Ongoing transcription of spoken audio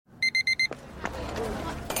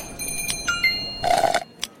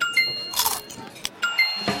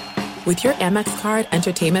With your Amex card,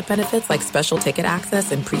 entertainment benefits like special ticket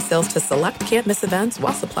access and pre-sales to select can't-miss events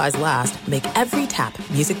while supplies last make every tap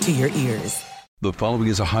music to your ears. The following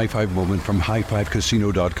is a high-five moment from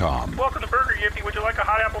highfivecasino.com. Welcome to Burger Yippee. Would you like a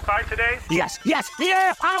hot apple pie today? Yes, yeah,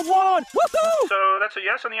 I won! Woohoo! So that's a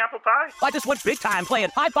yes on the apple pie? I just went big time playing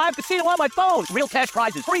High Five Casino on my phone. Real cash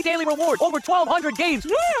prizes, free daily rewards, over 1,200 games.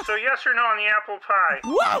 Yeah! So yes or no on the apple pie?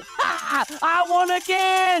 Whoa! I won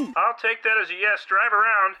again! I'll take that as a yes. Drive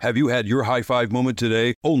around. Have you had your high-five moment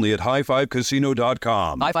today? Only at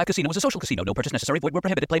highfivecasino.com. High Five Casino is a social casino. No purchase necessary. Void where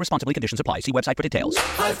prohibited. Play responsibly. Conditions apply. See website for details.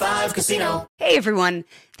 High Five Casino. Hey everyone,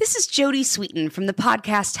 this is Jody Sweeten from the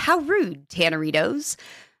podcast How Rude, Tanneritos.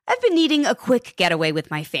 I've been needing a quick getaway with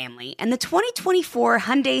my family, and the 2024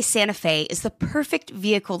 Hyundai Santa Fe is the perfect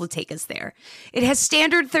vehicle to take us there. It has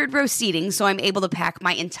standard third-row seating, so I'm able to pack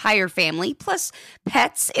my entire family, plus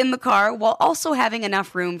pets, in the car, while also having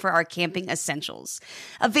enough room for our camping essentials.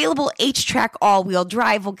 Available H-Track all-wheel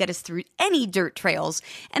drive will get us through any dirt trails,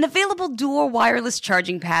 and available dual wireless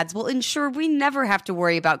charging pads will ensure we never have to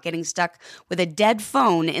worry about getting stuck with a dead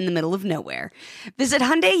phone in the middle of nowhere. Visit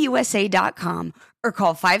HyundaiUSA.com or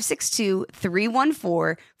call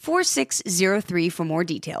 562-314-4603 for more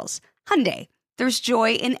details. Hyundai, there's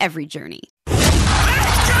joy in every journey.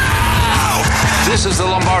 This is the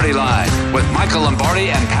Lombardi Line with Michael Lombardi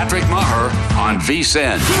and Patrick Maher on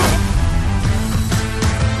VSiN.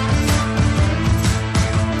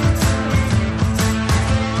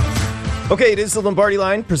 Okay, it is the Lombardi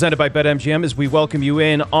Line presented by BetMGM as we welcome you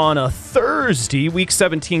in on a Thursday. Week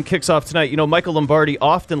 17 kicks off tonight. You know, Michael Lombardi,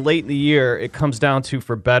 often late in the year, it comes down to,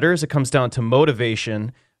 for bettors, it comes down to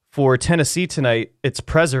motivation. For Tennessee tonight, it's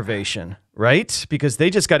preservation, right? Because they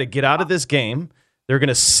just got to get out of this game. They're going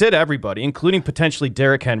to sit everybody, including potentially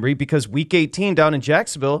Derrick Henry, because Week 18 down in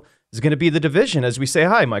Jacksonville is going to be the division. As we say,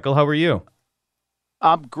 hi, Michael, how are you?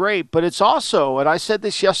 I'm great, but it's also, and I said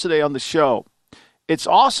this yesterday on the show, it's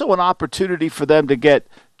also an opportunity for them to get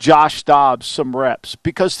Josh Dobbs some reps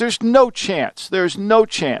because there's no chance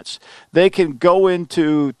they can go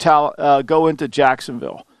into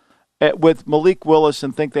Jacksonville with Malik Willis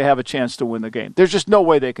and think they have a chance to win the game. There's just no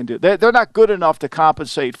way they can do it. They're not good enough to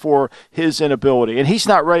compensate for his inability, and he's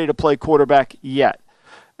not ready to play quarterback yet.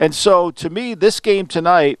 And so, to me, this game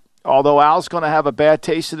tonight, although Al's going to have a bad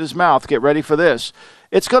taste in his mouth, get ready for this,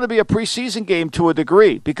 it's going to be a preseason game to a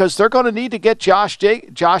degree because they're going to need to get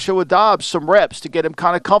Joshua Dobbs some reps to get him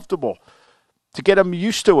kind of comfortable, to get him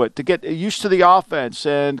used to it, to get used to the offense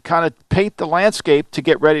and kind of paint the landscape to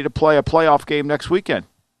get ready to play a playoff game next weekend.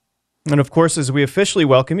 And, of course, as we officially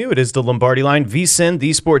welcome you, it is the Lombardi Line, VSiN,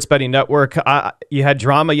 the Sports Betting Network. You had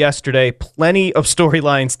drama yesterday, plenty of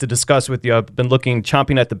storylines to discuss with you. I've been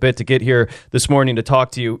chomping at the bit to get here this morning to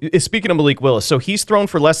talk to you. Speaking of Malik Willis, so he's thrown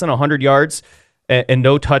for less than 100 yards and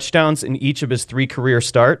no touchdowns in each of his 3 career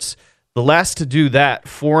starts. The last to do that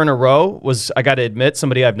 4 in a row was, I got to admit,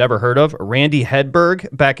 somebody I've never heard of, Randy Hedberg,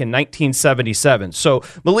 back in 1977. So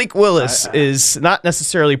Malik Willis is not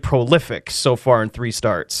necessarily prolific so far in 3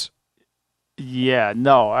 starts. Yeah,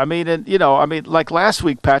 no. I mean, like last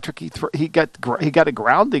week, Patrick, he got a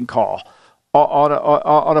grounding call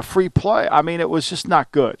on a free play. I mean, it was just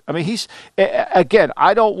not good. I mean, he's again.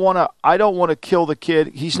 I don't want to kill the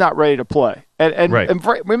kid. He's not ready to play. And right. And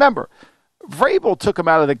remember, Vrabel took him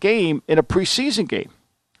out of the game in a preseason game,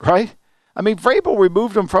 right? I mean, Vrabel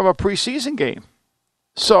removed him from a preseason game.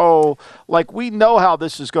 So, like, we know how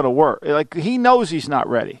this is going to work. Like, he knows he's not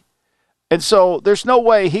ready. And so there's no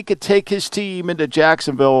way he could take his team into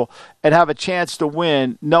Jacksonville and have a chance to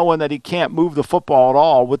win knowing that he can't move the football at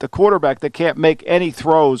all with a quarterback that can't make any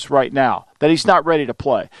throws right now, that he's not ready to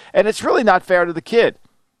play. And it's really not fair to the kid.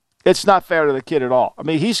 It's not fair to the kid at all. I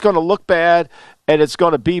mean, he's going to look bad, and it's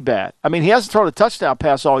going to be bad. I mean, he hasn't thrown a touchdown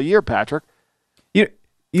pass all year, Patrick. You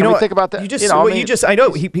know, think about that. I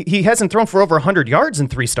know he hasn't thrown for over 100 yards in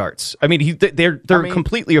 3 starts. I mean, they're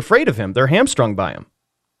completely afraid of him. They're hamstrung by him.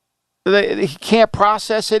 He can't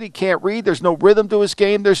process it. He can't read. There's no rhythm to his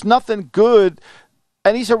game. There's nothing good.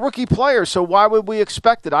 And he's a rookie player, so why would we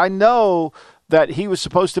expect it? I know that he was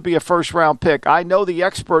supposed to be a first-round pick. I know the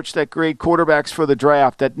experts that grade quarterbacks for the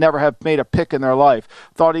draft that never have made a pick in their life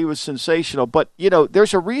thought he was sensational. But,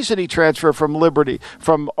 there's a reason he transferred from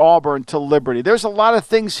Auburn to Liberty. There's a lot of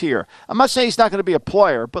things here. I'm not saying he's not going to be a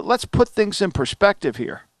player, but let's put things in perspective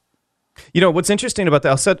here. What's interesting about that,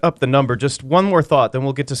 I'll set up the number, just one more thought, then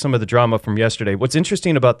we'll get to some of the drama from yesterday. What's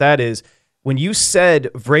interesting about that is when you said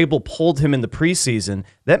Vrabel pulled him in the preseason,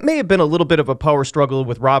 that may have been a little bit of a power struggle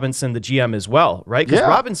with Robinson, the GM, as well, right? Because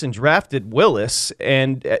Robinson drafted Willis,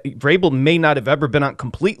 and Vrabel may not have ever been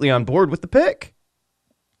completely on board with the pick.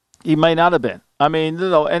 He may not have been. I mean,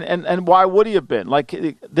 and why would he have been? Like,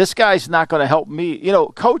 this guy's not going to help me.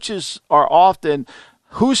 Coaches are often,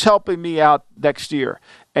 who's helping me out next year?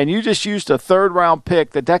 And you just used a third-round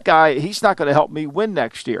pick that guy, he's not going to help me win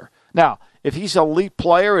next year. Now, if he's an elite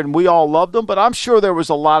player and we all loved him, but I'm sure it was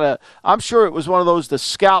one of those, the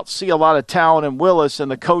scouts see a lot of talent in Willis and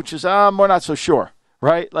the coaches, we're not so sure,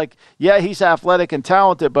 right? Like, yeah, he's athletic and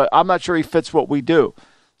talented, but I'm not sure he fits what we do.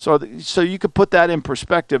 So you could put that in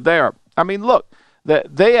perspective there. I mean, look,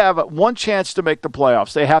 they have one chance to make the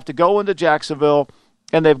playoffs. They have to go into Jacksonville,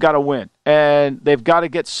 and they've got to win. And they've got to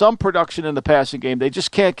get some production in the passing game. They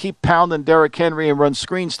just can't keep pounding Derrick Henry and run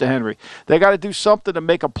screens to Henry. They got to do something to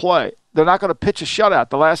make a play. They're not going to pitch a shutout.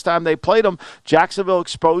 The last time they played them, Jacksonville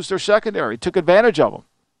exposed their secondary, took advantage of them.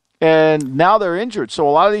 And now they're injured. So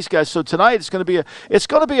a lot of these guys. So tonight it's going to be a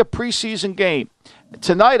preseason game.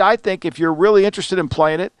 Tonight, I think if you're really interested in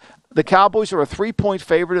playing it, the Cowboys are a 3-point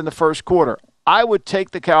favorite in the first quarter. I would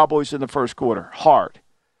take the Cowboys in the first quarter hard,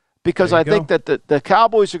 because I think that the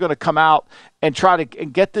Cowboys are going to come out and try to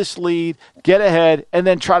get this lead, get ahead, and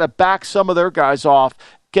then try to back some of their guys off,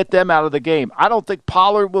 get them out of the game. I don't think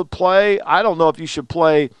Pollard will play. I don't know if you should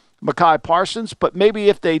play Mekhi Parsons, but maybe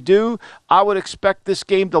if they do, I would expect this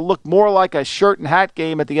game to look more like a shirt and hat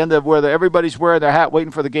game at the end of where everybody's wearing their hat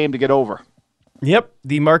waiting for the game to get over. Yep,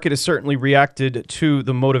 the market has certainly reacted to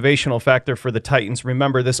the motivational factor for the Titans.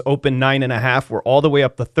 Remember, this opened 9.5. We're all the way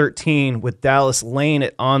up to 13 with Dallas laying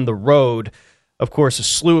it on the road. Of course, a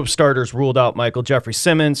slew of starters ruled out. Michael Jeffrey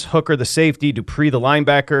Simmons, Hooker the safety, Dupree the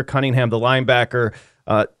linebacker, Cunningham the linebacker,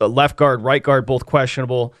 left guard, right guard, both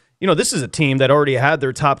questionable. This is a team that already had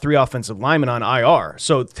their top 3 offensive linemen on IR.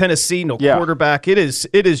 So Tennessee, no quarterback. It is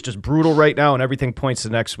just brutal right now, and everything points to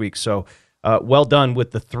next week. So well done with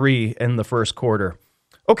the 3 in the first quarter.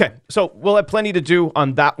 Okay, so we'll have plenty to do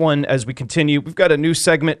on that one as we continue. We've got a new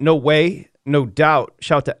segment, No Way, No Doubt.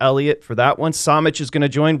 Shout out to Elliot for that one. Samich is going to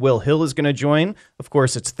join. Will Hill is going to join. Of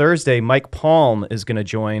course, it's Thursday. Mike Palm is going to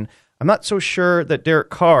join. I'm not so sure that Derek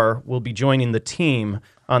Carr will be joining the team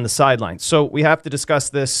on the sideline. So we have to discuss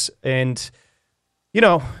this, and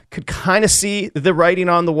could kind of see the writing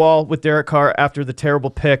on the wall with Derek Carr after the terrible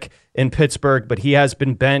pick in Pittsburgh, but he has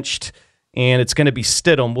been benched, and it's going to be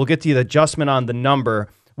Stidham. We'll get to the adjustment on the number.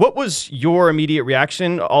 What was your immediate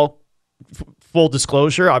reaction? Full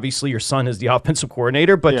disclosure, obviously your son is the offensive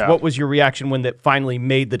coordinator, but What was your reaction when they finally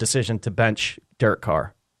made the decision to bench Derek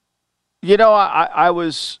Carr? I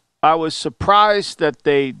was surprised that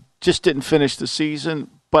they just didn't finish the season,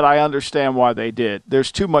 but I understand why they did. There's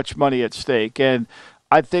too much money at stake, and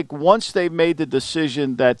I think once they made the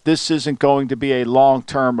decision that this isn't going to be a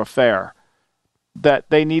long-term affair, that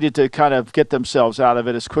they needed to kind of get themselves out of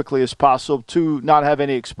it as quickly as possible to not have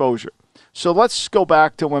any exposure. So let's go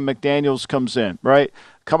back to when McDaniels comes in, right?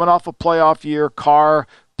 Coming off a playoff year, Carr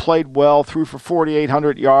played well, threw for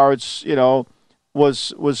 4,800 yards,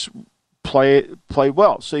 was played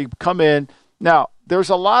well. So you come in. Now, there's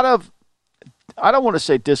a lot of, I don't want to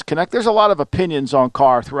say disconnect, there's a lot of opinions on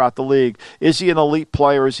Carr throughout the league. Is he an elite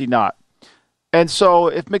player? Is he not? And so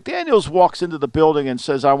if McDaniels walks into the building and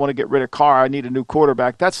says, I want to get rid of Carr, I need a new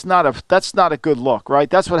quarterback, that's not a good look, right?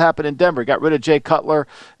 That's what happened in Denver. Got rid of Jay Cutler,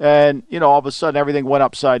 and, all of a sudden everything went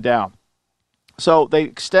upside down. So they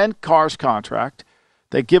extend Carr's contract.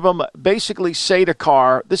 They give him, basically say to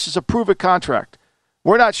Carr, this is a prove-it contract.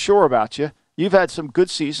 We're not sure about you. You've had some good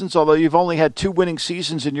seasons, although you've only had 2 winning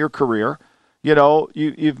seasons in your career.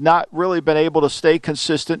 You've not really been able to stay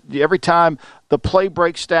consistent. Every time the play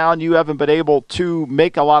breaks down, you haven't been able to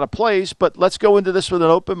make a lot of plays, but let's go into this with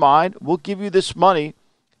an open mind. We'll give you this money,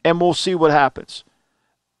 and we'll see what happens.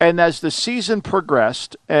 And as the season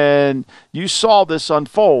progressed, and you saw this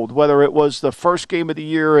unfold, whether it was the first game of the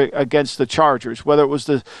year against the Chargers, whether it was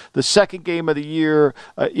the second game of the year,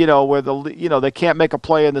 where they can't make a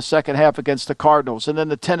play in the second half against the Cardinals, and then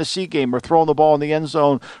the Tennessee game, where throwing the ball in the end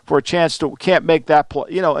zone for a chance to can't make that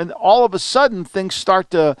play, and all of a sudden things start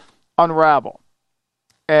to unravel.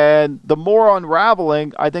 And the more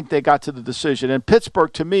unraveling, I think they got to the decision. And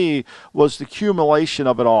Pittsburgh, to me, was the accumulation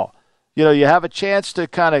of it all. You have a chance to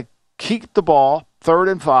kind of keep the ball,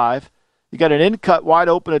 3rd and 5. You got an in-cut wide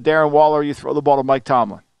open to Darren Waller. You throw the ball to Mike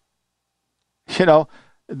Tomlin.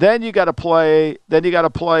 Then you got to play. Then you got to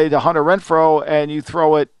play to Hunter Renfrow, and you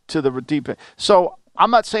throw it to the deep end. So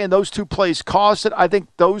I'm not saying those 2 plays caused it. I think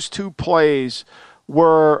those 2 plays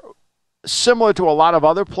were similar to a lot of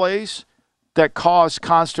other plays that caused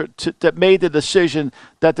that made the decision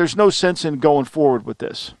that there's no sense in going forward with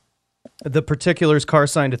this. The particulars: Carr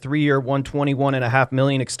signed a 3-year, $121.5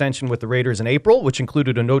 million extension with the Raiders in April, which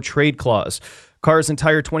included a no-trade clause. Carr's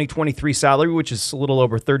entire 2023 salary, which is a little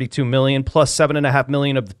over $32 million, plus $7.5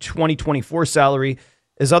 million of the 2024 salary,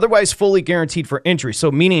 is otherwise fully guaranteed for injury.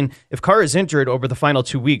 So meaning if Carr is injured over the final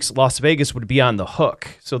 2 weeks, Las Vegas would be on the hook.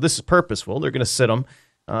 So this is purposeful. They're going to sit him,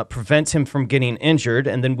 prevent him from getting injured,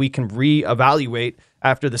 and then we can reevaluate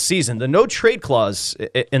after the season. The no-trade clause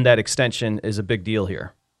in that extension is a big deal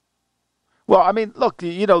here. Well, I mean, look,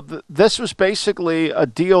 this was basically a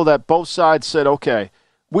deal that both sides said, okay,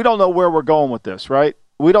 we don't know where we're going with this, right?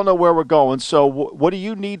 We don't know where we're going. So what do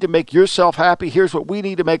you need to make yourself happy? Here's what we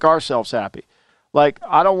need to make ourselves happy. Like,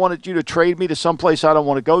 I don't want you to trade me to someplace I don't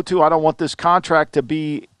want to go to. I don't want this contract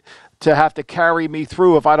to have to carry me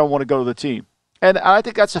through if I don't want to go to the team. And I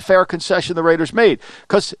think that's a fair concession the Raiders made.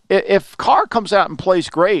 Because if Carr comes out and plays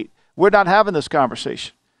great, we're not having this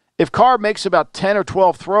conversation. If Carr makes about 10 or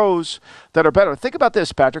 12 throws that are better. Think about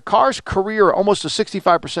this, Patrick. Carr's career, almost a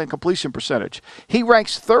 65% completion percentage. He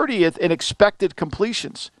ranks 30th in expected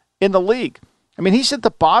completions in the league. I mean, he's at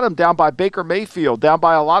the bottom, down by Baker Mayfield, down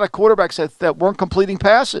by a lot of quarterbacks that weren't completing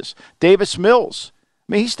passes. Davis Mills.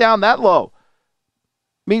 I mean, he's down that low.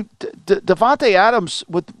 I mean, Davante Adams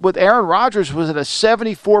with Aaron Rodgers was at a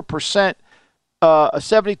 72%,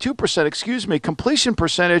 completion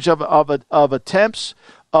percentage of attempts,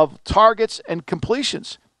 of targets and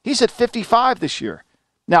completions. He's at 55 this year.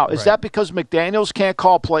 Now, is that because McDaniels can't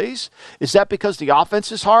call plays? Is that because the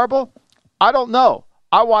offense is horrible? I don't know.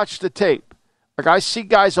 I watched the tape. Like, I see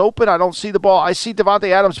guys open. I don't see the ball. I see Davante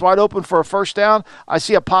Adams wide open for a first down. I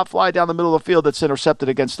see a pop fly down the middle of the field that's intercepted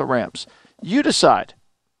against the Rams. You decide.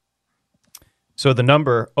 So the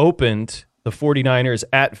number opened the 49ers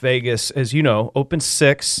at Vegas, as you know, opened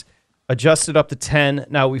 6, adjusted up to 10.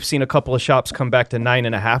 Now we've seen a couple of shops come back to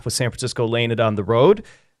 9.5 with San Francisco laying it on the road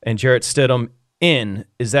and Jarrett Stidham in.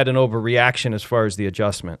 Is that an overreaction as far as the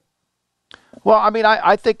adjustment? Well, I mean,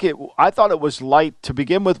 I thought it was light to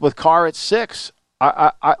begin with Carr at 6.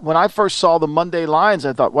 When I first saw the Monday lines,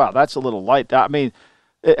 I thought, wow, that's a little light. I mean,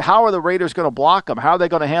 how are the Raiders going to block them? How are they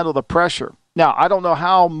going to handle the pressure? Now, I don't know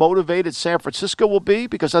how motivated San Francisco will be,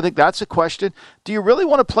 because I think that's a question. Do you really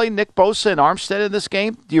want to play Nick Bosa and Armstead in this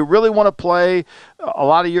game? Do you really want to play a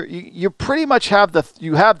lot of you pretty much have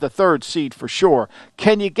the third seed for sure.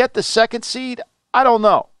 Can you get the second seed? I don't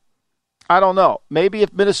know. Maybe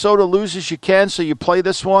if Minnesota loses, you can, so you play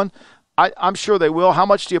this one. I'm sure they will. How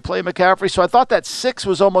much do you play McCaffrey? So I thought that 6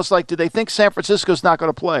 was almost like, do they think San Francisco's not going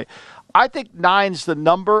to play? I think 9's the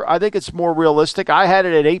number. I think it's more realistic. I had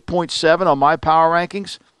it at 8.7 on my power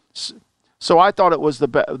rankings, so I thought it was the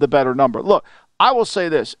better number. Look, I will say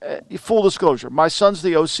this, full disclosure, my son's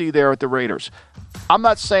the OC there at the Raiders. I'm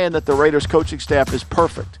not saying that the Raiders coaching staff is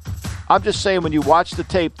perfect. I'm just saying when you watch the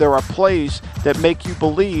tape, there are plays that make you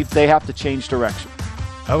believe they have to change direction.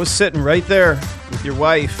 I was sitting right there with your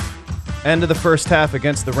wife, end of the first half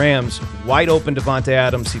against the Rams, wide open Davante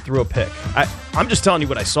Adams. He threw a pick. I'm just telling you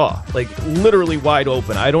what I saw, like literally wide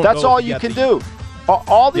open. I don't. That's all you can do.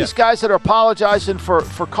 All these guys that are apologizing for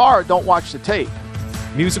Carr don't watch the tape.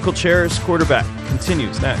 Musical chairs quarterback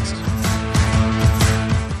continues next.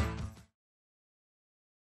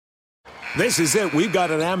 This is it. We've got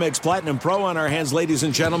an Amex Platinum Pro on our hands, ladies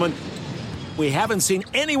and gentlemen. We haven't seen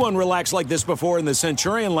anyone relax like this before in the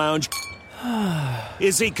Centurion Lounge.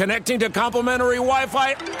 Is he connecting to complimentary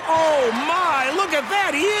Wi-Fi? Oh, my! Look at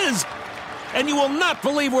that! He is! And you will not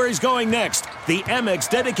believe where he's going next. The Amex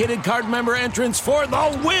dedicated card member entrance for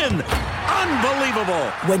the win! Unbelievable!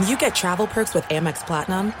 When you get travel perks with Amex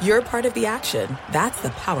Platinum, you're part of the action. That's the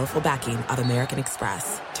powerful backing of American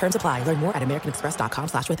Express. Terms apply. Learn more at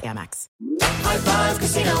americanexpress.com/withAmex. High Five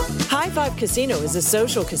Casino. High Five Casino is a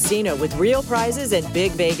social casino with real prizes and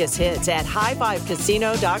big Vegas hits at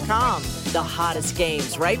highfivecasino.com. The hottest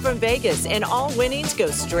games right from Vegas, and all winnings go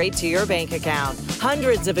straight to your bank account.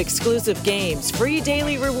 Hundreds of exclusive games, free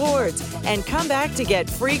daily rewards, and come back to get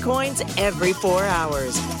free coins every 4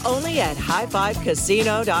 hours. Only at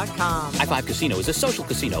highfivecasino.com. High Five Casino is a social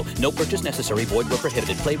casino. No purchase necessary. Void where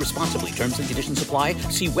prohibited. Play responsibly. Terms and conditions apply.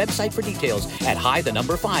 See website for details at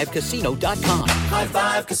high5casino.com. High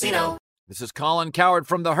Five Casino. This is Colin Cowherd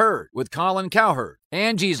from The Herd with Colin Cowherd.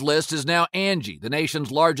 Angie's List is now Angie, the nation's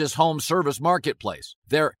largest home service marketplace.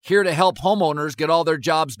 They're here to help homeowners get all their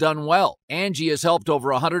jobs done well. Angie has helped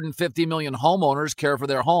over 150 million homeowners care for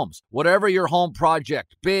their homes. Whatever your home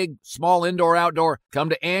project, big, small, indoor, outdoor, come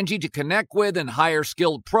to Angie to connect with and hire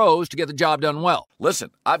skilled pros to get the job done well.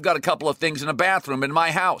 Listen, I've got a couple of things in a bathroom in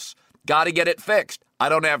my house. Got to get it fixed. I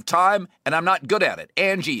don't have time, and I'm not good at it.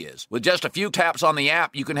 Angie is. With just a few taps on the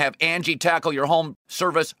app, you can have Angie tackle your home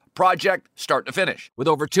service project start to finish. With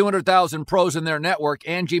over 200,000 pros in their network,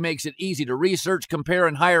 Angie makes it easy to research, compare,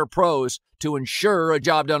 and hire pros to ensure a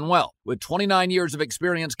job done well. With 29 years of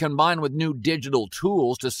experience combined with new digital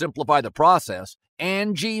tools to simplify the process,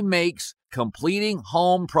 Angie makes completing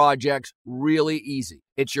home projects really easy.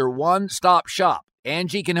 It's your one-stop shop.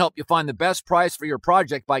 Angie can help you find the best price for your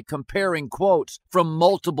project by comparing quotes from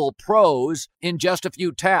multiple pros in just a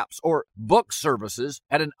few taps, or book services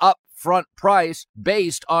at an upfront price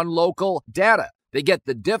based on local data. They get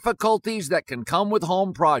the difficulties that can come with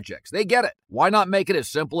home projects. They get it. Why not make it as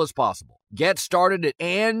simple as possible? Get started at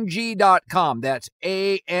Angie.com. That's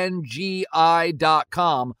ANGI.com,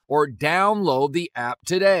 or download the app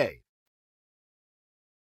today.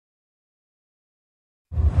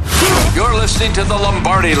 You're listening to the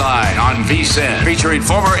Lombardi Line on VSiN, featuring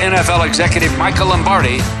former NFL executive Michael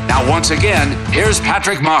Lombardi. Now, once again, here's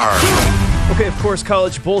Patrick Maher. Okay, of course,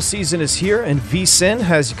 college bowl season is here, and VSiN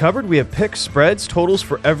has you covered. We have picks, spreads, totals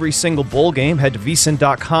for every single bowl game. Head to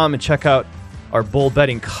vsin.com and check out our bowl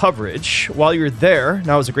betting coverage. While you're there,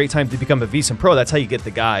 now is a great time to become a VSiN Pro. That's how you get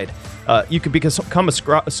the guide. You can become a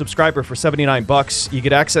subscriber for $79. You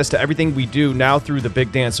get access to everything we do now through the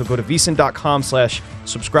Big Dance. So go to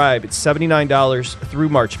vsin.com/subscribe. It's $79 through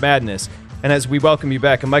March Madness. And as we welcome you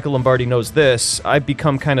back, and Michael Lombardi knows this, I've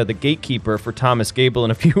become kind of the gatekeeper for Thomas Gable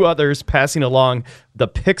and a few others, passing along the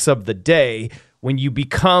picks of the day. When you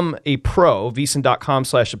become a pro,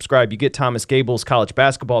 vsin.com/subscribe, you get Thomas Gable's college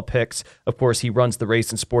basketball picks. Of course, he runs the race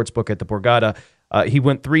and sportsbook at the Borgata. He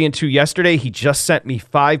went 3-2 yesterday. He just sent me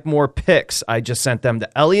 5 more picks. I just sent them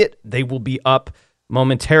to Elliot. They will be up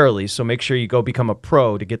momentarily, so make sure you go become a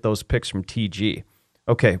pro to get those picks from TG.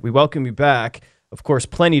 Okay, we welcome you back. Of course,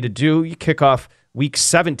 plenty to do. You kick off Week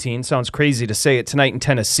 17. Sounds crazy to say it tonight in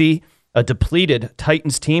Tennessee. A depleted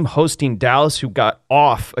Titans team hosting Dallas, who got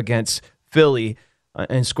off against Philly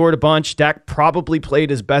and scored a bunch. Dak probably played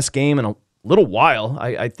his best game in a little while.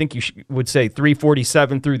 I think you would say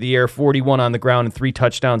 347 through the air, 41 on the ground, and 3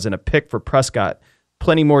 touchdowns and a pick for Prescott.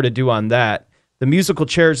 Plenty more to do on that. The musical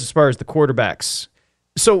chairs as far as the quarterbacks.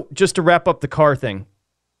 So just to wrap up the Carr thing,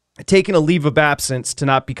 taking a leave of absence to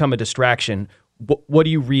not become a distraction, what do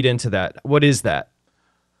you read into that? What is that?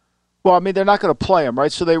 Well, I mean, they're not going to play him,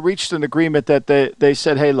 right? So they reached an agreement that they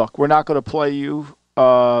said, hey, look, we're not going to play you.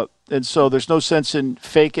 And so there's no sense in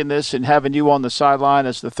faking this and having you on the sideline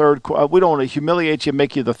as the third. We don't want to humiliate you and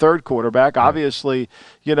make you the third quarterback. Right. Obviously,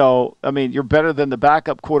 I mean, you're better than the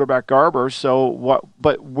backup quarterback Garber. So what?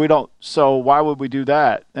 But we don't. So why would we do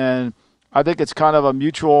that? And I think it's kind of a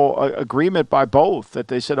mutual agreement by both that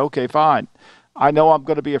they said, okay, fine. I know I'm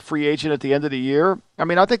going to be a free agent at the end of the year. I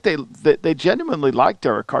mean, I think they genuinely like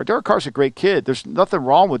Derek Carr. Derek Carr's a great kid. There's nothing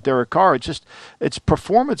wrong with Derek Carr. It's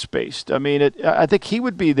performance-based. I mean, I think he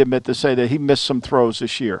would be the admit to say that he missed some throws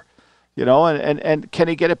this year. And can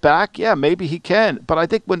he get it back? Yeah, maybe he can. But I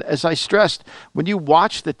think as I stressed, when you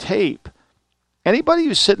watch the tape, anybody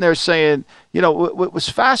who's sitting there saying, what was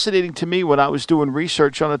fascinating to me when I was doing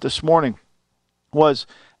research on it this morning was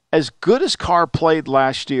as good as Carr played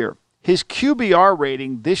last year, his QBR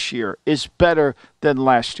rating this year is better than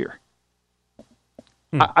last year.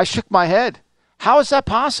 I shook my head. How is that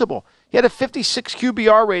possible? He had a 56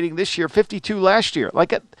 QBR rating this year, 52 last year.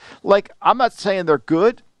 Like I'm not saying they're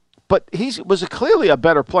good, but he was clearly a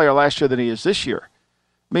better player last year than he is this year.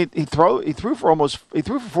 I mean, he threw for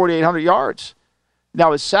 4,800 yards.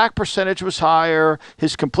 Now, his sack percentage was higher.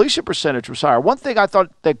 His completion percentage was higher. One thing I thought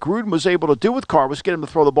that Gruden was able to do with Carr was get him to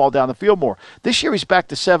throw the ball down the field more. This year, he's back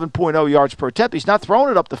to 7.0 yards per attempt. He's not throwing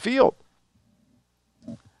it up the field.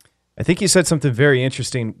 I think you said something very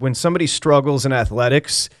interesting. When somebody struggles in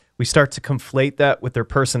athletics, we start to conflate that with their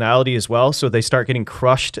personality as well, so they start getting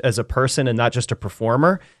crushed as a person and not just a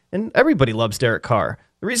performer. And everybody loves Derek Carr.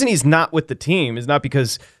 The reason he's not with the team is not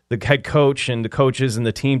because the head coach and the coaches and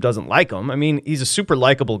the team doesn't like him. I mean, he's a super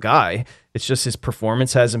likable guy. It's just his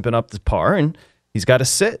performance hasn't been up to par, and he's got to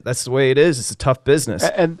sit. That's the way it is. It's a tough business.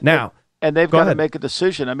 And they've got to make a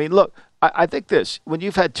decision. I mean, look, I think this. When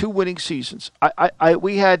you've had 2 winning seasons,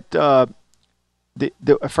 we had I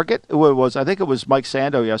forget who it was. I think it was Mike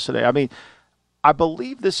Sando yesterday. I mean, I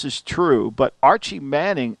believe this is true, but Archie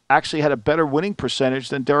Manning actually had a better winning percentage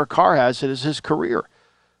than Derek Carr has in his career.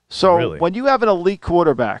 So really? When you have an elite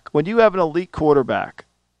quarterback on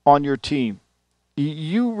your team,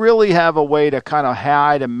 you really have a way to kind of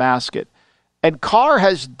hide and mask it. And Carr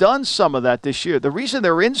has done some of that this year. The reason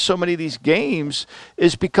they're in so many of these games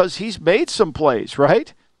is because he's made some plays,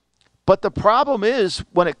 right? But the problem is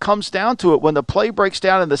when it comes down to it, when the play breaks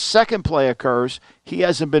down and the second play occurs, he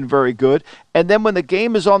hasn't been very good. And then when the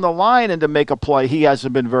game is on the line and to make a play, he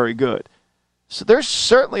hasn't been very good. So there's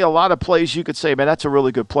certainly a lot of plays you could say, man, that's a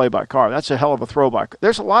really good play by Carr. That's a hell of a throw by Carr.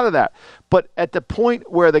 There's a lot of that. But at the point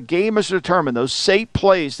where the game is determined, those safe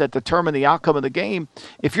plays that determine the outcome of the game,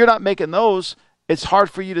 if you're not making those, it's hard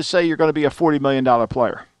for you to say you're going to be a $40 million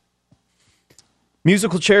player.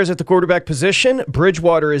 Musical chairs at the quarterback position.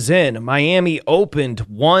 Bridgewater is in. Miami opened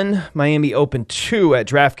 1. Miami opened 2 at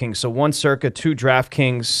DraftKings. So 1 circa, 2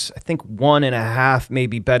 DraftKings. I think 1.5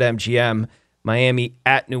 maybe BetMGM. Miami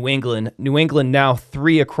at New England. New England now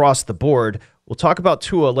 3 across the board. We'll talk about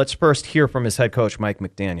Tua. Let's first hear from his head coach, Mike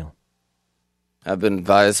McDaniel. I've been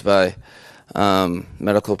advised by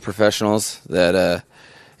medical professionals that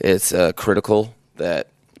it's critical that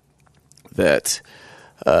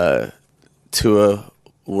Tua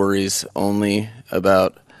worries only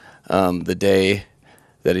about the day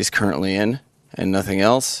that he's currently in and nothing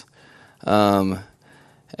else.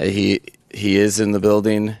 He is in the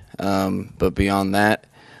building. But beyond that,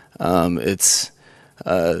 it's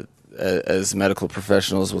as medical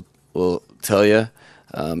professionals will tell you,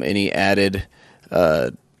 any added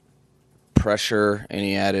pressure,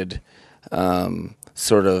 any added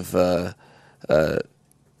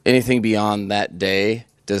anything beyond that day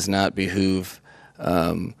does not behoove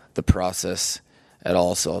the process at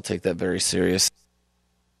all. So I'll take that very serious.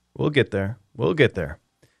 We'll get there.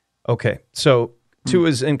 Okay, so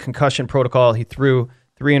Tua's in concussion protocol. He threw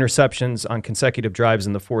 3 interceptions on consecutive drives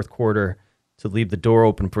in the fourth quarter to leave the door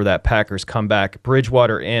open for that Packers comeback.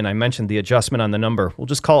 Bridgewater in. I mentioned the adjustment on the number. We'll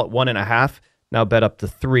just call it 1.5. Now bet up to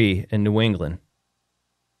 3 in New England.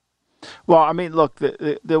 Well, I mean, look,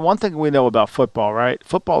 the one thing we know about football, right?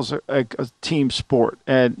 Football's a team sport.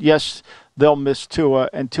 And, yes, they'll miss Tua,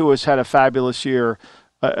 and Tua's had a fabulous year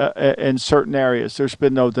in certain areas. There's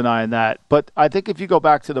been no denying that. But I think if you go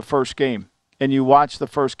back to the first game, and you watch the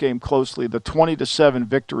first game closely, the 20-7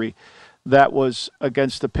 victory that was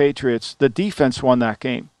against the Patriots, the defense won that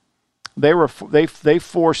game. They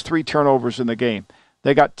forced 3 turnovers in the game.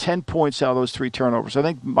 They got 10 points out of those 3 turnovers. I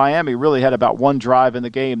think Miami really had about 1 drive in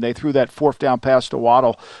the game. They threw that 4th down pass to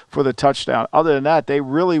Waddle for the touchdown. Other than that, they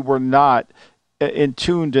really were not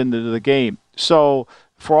tuned into the game. So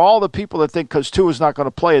for all the people that think because Tua's not going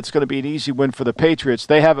to play, it's going to be an easy win for the Patriots,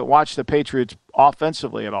 they haven't watched the Patriots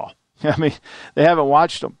offensively at all. I mean, they haven't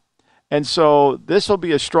watched them. And so this will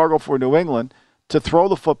be a struggle for New England to throw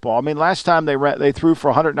the football. I mean, last time they threw for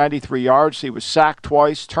 193 yards. He was sacked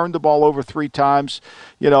twice, turned the ball over 3 times.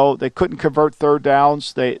 They couldn't convert third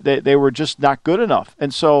downs. They were just not good enough.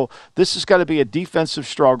 And so this has got to be a defensive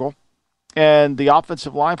struggle, and the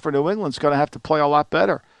offensive line for New England's going to have to play a lot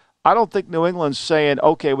better. I don't think New England's saying,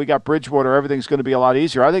 okay, we got Bridgewater, everything's going to be a lot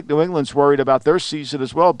easier. I think New England's worried about their season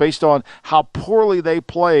as well based on how poorly they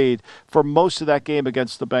played for most of that game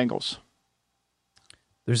against the Bengals.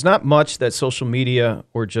 There's not much that social media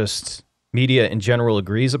or just media in general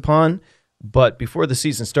agrees upon, but before the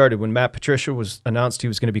season started, when Matt Patricia was announced he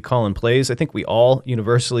was going to be calling plays, I think we all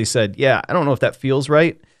universally said, yeah, I don't know if that feels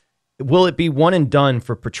right. Will it be one and done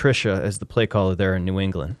for Patricia as the play caller there in New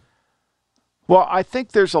England? Well, I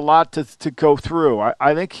think there's a lot to go through.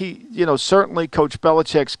 I think certainly Coach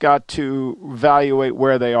Belichick's got to evaluate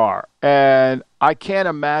where they are. And I can't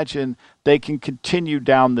imagine they can continue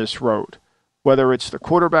down this road, whether it's the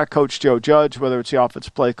quarterback coach, Joe Judge, whether it's the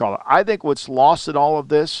offensive play caller. I think what's lost in all of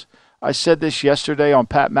this, I said this yesterday on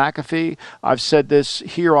Pat McAfee. I've said this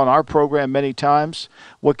here on our program many times.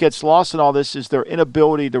 What gets lost in all this is their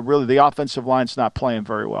inability to the offensive line's not playing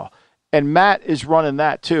very well. And Matt is running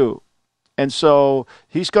that too. And so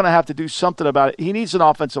he's going to have to do something about it. He needs an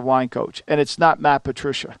offensive line coach, and it's not Matt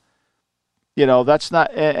Patricia. That's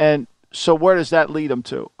not – and so where does that lead him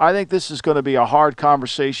to? I think this is going to be a hard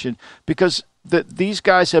conversation because these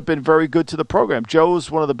guys have been very good to the program. Joe's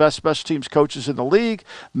one of the best special teams coaches in the league.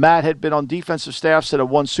 Matt had been on defensive staffs that have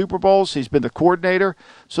won Super Bowls. He's been the coordinator.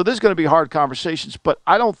 So there's going to be hard conversations. But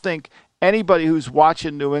I don't think anybody who's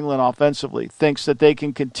watching New England offensively thinks that they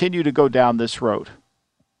can continue to go down this road.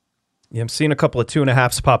 Yeah, I'm seeing a couple of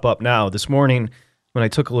 2.5s pop up now. This morning, when I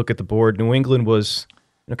took a look at the board, New England was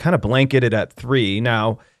kind of blanketed at 3.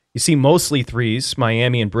 Now, you see mostly 3s,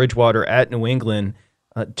 Miami and Bridgewater at New England.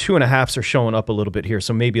 2.5s are showing up a little bit here,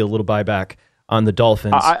 so maybe a little buyback on the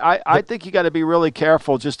Dolphins. I think you got to be really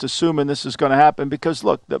careful just assuming this is going to happen because,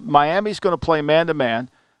 look, Miami's going to play man-to-man.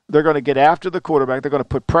 They're going to get after the quarterback. They're going to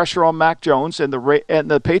put pressure on Mac Jones, and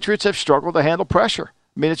the Patriots have struggled to handle pressure.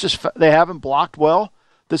 I mean, it's just they haven't blocked well.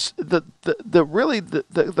 The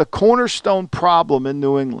cornerstone problem in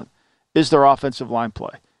New England is their offensive line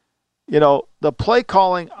play. The play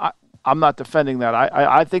calling, I'm not defending that.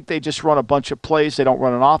 I think they just run a bunch of plays. They don't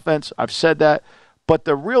run an offense. I've said that. But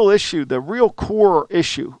the real issue, the real core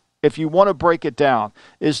issue, if you want to break it down,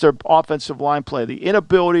 is their offensive line play, the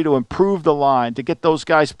inability to improve the line, to get those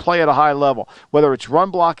guys play at a high level, whether it's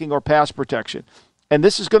run blocking or pass protection. And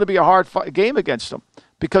this is going to be a hard game against them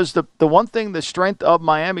because the one thing, the strength of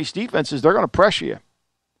Miami's defense is they're going to pressure you.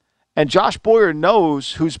 And Josh Boyer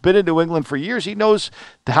knows, who's been in New England for years, he knows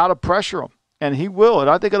how to pressure them. And he will, and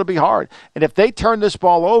I think it'll be hard. And if they turn this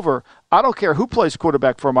ball over, I don't care who plays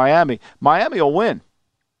quarterback for Miami. Miami will win.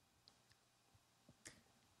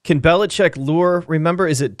 Can Belichick lure? Remember,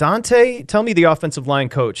 is it Dante? Tell me the offensive line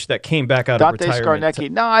coach that came back out of retirement. Dante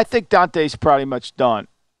Scarnecchi. No, I think Dante's pretty much done.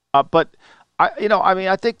 But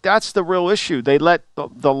I think that's the real issue. They let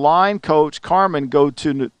the line coach Carmen go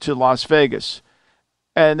to Las Vegas,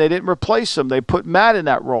 and they didn't replace him. They put Matt in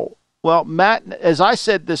that role. Well, Matt, as I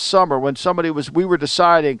said this summer when we were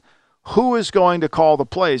deciding who is going to call the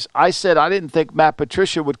plays, I said I didn't think Matt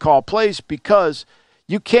Patricia would call plays because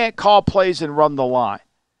you can't call plays and run the line.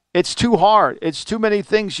 It's too hard. It's too many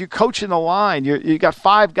things. You're coaching the line. You got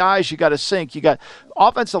 5 guys you got to sync. You got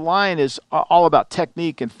offensive line is all about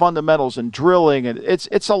technique and fundamentals and drilling, and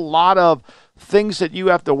it's a lot of things that you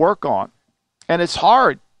have to work on, and it's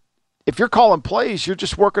hard. If you're calling plays, you're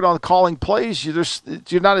just working on calling plays. You're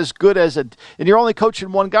not as good as and you're only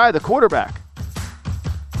coaching one guy, the quarterback.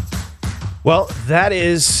 Well,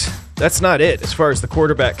 that's not it as far as the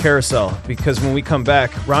quarterback carousel, because when we come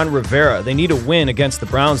back, Ron Rivera, they need a win against the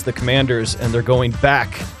Browns, the Commanders, and they're going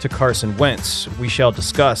back to Carson Wentz. We shall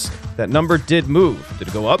discuss. That number did move. Did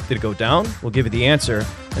it go up? Did it go down? We'll give you the answer.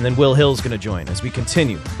 And then Will Hill's going to join as we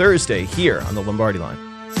continue Thursday here on the Lombardi Line.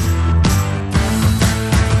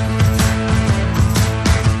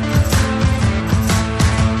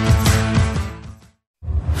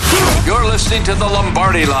 You're listening to the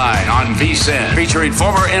Lombardi Line on VSiN, featuring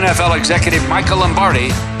former NFL executive Michael Lombardi.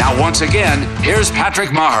 Now, once again, here's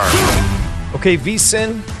Patrick Maher. Okay,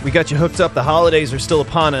 VSiN, we got you hooked up. The holidays are still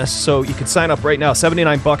upon us, so you can sign up right now.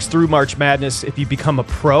 $79 through March Madness. If you become a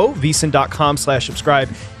pro, vsin.com/subscribe,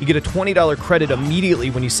 you get a $20 credit immediately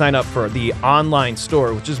when you sign up for the online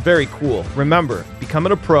store, which is very cool. Remember,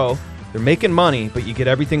 becoming a pro, they're making money, but you get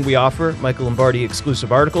everything we offer. Michael Lombardi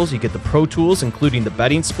exclusive articles. You get the pro tools, including the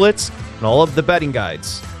betting splits and all of the betting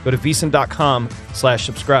guides. Go to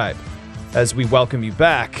vsin.com/subscribe. As we welcome you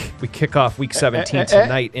back, we kick off Week 17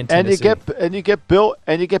 tonight in Tennessee. And you get Bill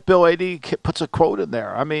AD puts a quote in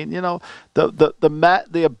there. I mean,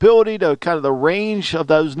 the ability to kind of the range of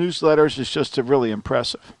those newsletters is just really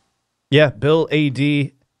impressive. Yeah, Bill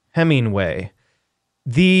AD Hemingway.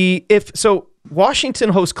 Washington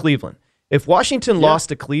hosts Cleveland. If Washington lost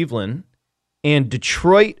to Cleveland and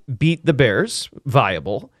Detroit beat the Bears,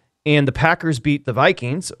 viable, and the Packers beat the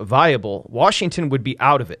Vikings, viable, Washington would be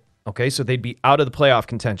out of it. Okay, so they'd be out of the playoff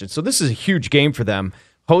contention. So this is a huge game for them,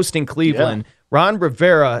 hosting Cleveland. Yeah. Ron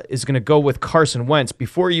Rivera is going to go with Carson Wentz.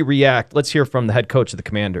 Before you react, let's hear from the head coach of the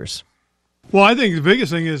Commanders. Well, I think the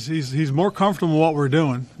biggest thing is he's more comfortable with what we're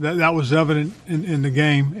doing. That was evident in the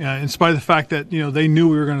game. In spite of the fact that they knew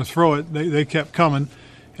we were going to throw it, they kept coming,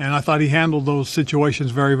 and I thought he handled those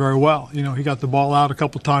situations very, very well. He got the ball out a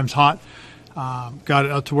couple times hot, got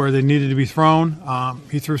it out to where they needed to be thrown.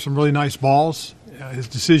 He threw some really nice balls. His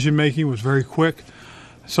decision-making was very quick.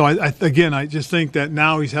 So, I just think that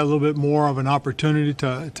now he's had a little bit more of an opportunity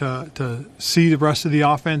to see the rest of the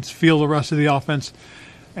offense, feel the rest of the offense,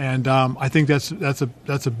 and I think that's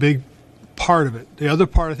a big part of it. The other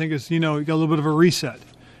part, I think, is he got a little bit of a reset.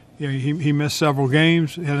 He missed several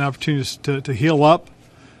games, had an opportunity to heal up,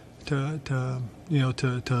 to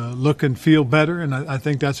look and feel better, and I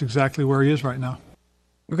think that's exactly where he is right now.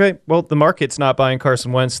 Okay, well, the market's not buying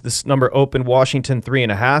Carson Wentz. This number opened Washington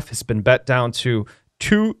 3.5. It's been bet down to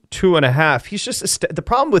 2.5. He's just the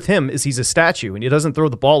problem with him is he's a statue and he doesn't throw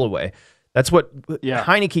the ball away. That's what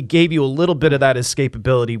Heineke gave you a little bit of that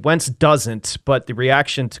escapability. Wentz doesn't, but the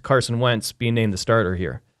reaction to Carson Wentz being named the starter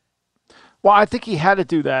here. Well, I think he had to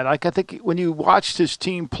do that. I think when you watched his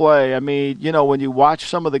team play, when you watch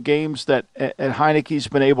some of the games that Heineke's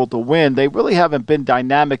been able to win, they really haven't been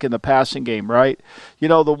dynamic in the passing game, right?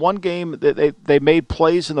 The one game that they made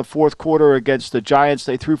plays in the fourth quarter against the Giants,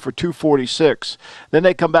 they threw for 246. Then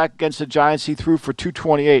they come back against the Giants, he threw for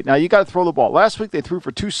 228. Now, you got to throw the ball. Last week, they threw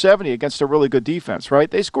for 270 against a really good defense, right?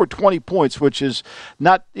 They scored 20 points, which is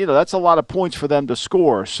not, that's a lot of points for them to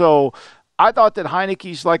score. So, I thought that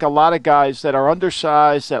Heineke's like a lot of guys that are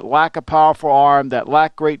undersized, that lack a powerful arm, that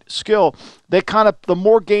lack great skill. They the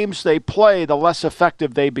more games they play, the less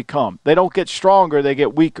effective they become. They don't get stronger, they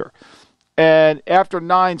get weaker. And after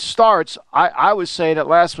 9 starts, I was saying it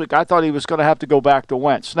last week, I thought he was going to have to go back to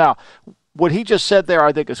Wentz. Now, what he just said there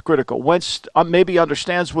I think is critical. Wentz maybe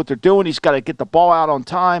understands what they're doing. He's got to get the ball out on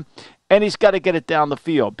time, and he's got to get it down the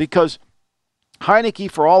field because Heineke,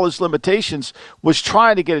 for all his limitations, was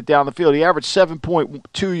trying to get it down the field. He averaged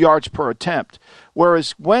 7.2 yards per attempt,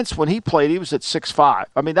 whereas Wentz, when he played, he was at 6'5".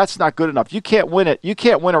 I mean, that's not good enough. You can't win it. You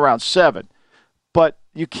can't win around 7, but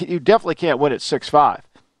you definitely can't win at 6'5".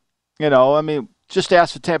 You know, I mean, just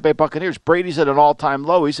ask the Tampa Bay Buccaneers. Brady's at an all-time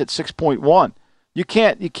low. He's at 6.1. You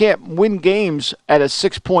can't win games at a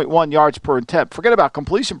 6.1 yards per attempt. Forget about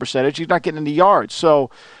completion percentage. You're not getting any yards. So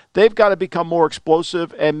they've got to become more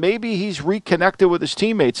explosive, and maybe he's reconnected with his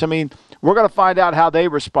teammates. I mean, we're going to find out how they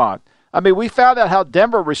respond. I mean, we found out how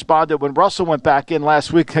Denver responded when Russell went back in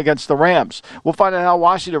last week against the Rams. We'll find out how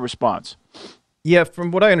Washington responds. Yeah, from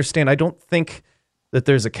what I understand, I don't think that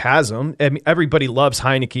there's a chasm. I mean, everybody loves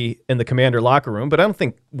Heineke in the Commander locker room, but I don't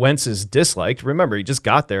think Wentz is disliked. Remember, he just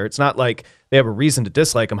got there. It's not like they have a reason to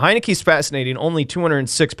dislike him. Heineke's fascinating, only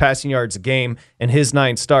 206 passing yards a game in his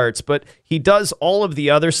 9 starts, but he does all of the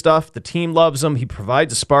other stuff. The team loves him. He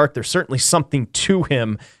provides a spark. There's certainly something to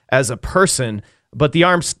him as a person, but the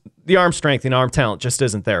arm strength and arm talent just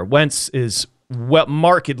isn't there. Wentz is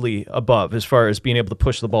markedly above as far as being able to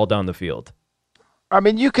push the ball down the field. I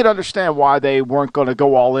mean, you could understand why they weren't going to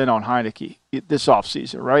go all in on Heineke this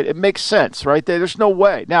offseason, right? It makes sense, right? There's no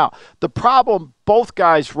way. Now, the problem both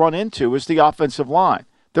guys run into is the offensive line.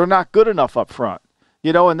 They're not good enough up front,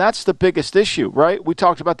 you know, and that's the biggest issue, right? We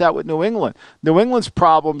talked about that with New England. New England's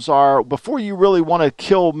problems are, before you really want to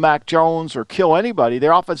kill Mac Jones or kill anybody,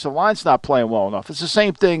 their offensive line's not playing well enough. It's the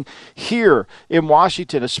same thing here in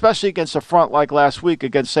Washington, especially against a front like last week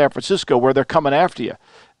against San Francisco where they're coming after you.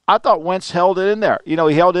 I thought Wentz held it in there. You know,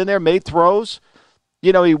 he held in there, made throws.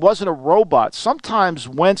 You know, he wasn't a robot. Sometimes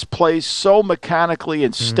Wentz plays so mechanically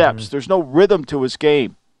in steps. There's no rhythm to his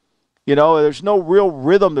game. You know, there's no real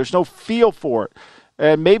rhythm. There's no feel for it.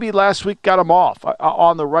 And maybe last week got him off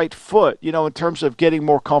on the right foot, you know, in terms of getting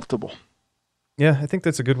more comfortable. Yeah, I think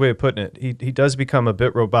that's a good way of putting it. He does become a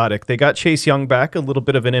bit robotic. They got Chase Young back, a little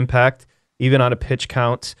bit of an impact, even on a pitch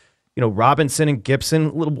count. You know, Robinson and Gibson,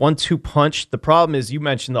 a little 1-2 punch. The problem is, you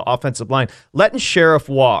mentioned the offensive line. Letting Sheriff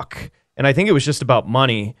walk, and I think it was just about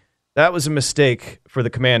money. That was a mistake for the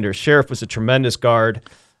Commanders. Sheriff was a tremendous guard,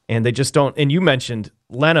 and they just don't. And you mentioned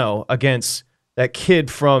Leno against that kid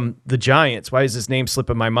from the Giants. Why is his name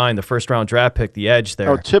slipping my mind? The first-round draft pick, the edge there.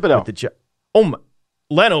 Oh, Thibodeau.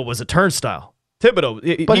 Leno was a turnstile.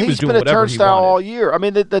 Thibodeau, but he was doing been a whatever turnstile he wanted all year. I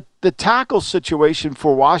mean, the tackle situation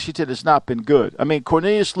for Washington has not been good. I mean,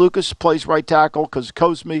 Cornelius Lucas plays right tackle because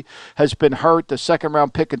Cosme has been hurt, the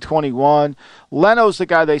second-round pick in 21. Leno's the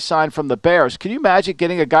guy they signed from the Bears. Can you imagine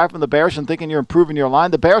getting a guy from the Bears and thinking you're improving your line?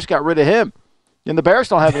 The Bears got rid of him, and the Bears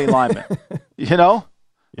don't have any linemen, you know?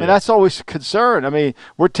 I mean, that's always a concern. I mean,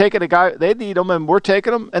 we're taking a guy, they need him, and we're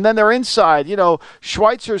taking him, and then they're inside. You know,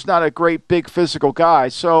 Schweitzer's not a great, big physical guy.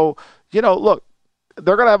 So, you know, look,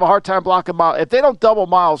 they're going to have a hard time blocking Miles. If they don't double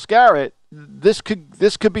Myles Garrett, this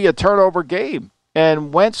could be a turnover game.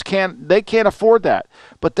 And Wentz can't afford that.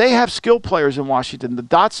 But they have skill players in Washington. The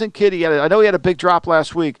Dotson kid, I know he had a big drop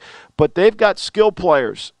last week, but they've got skill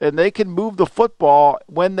players, and they can move the football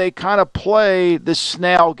when they kind of play this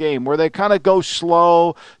snail game where they kind of go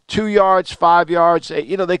slow, 2 yards, 5 yards.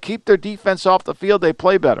 You know, they keep their defense off the field. They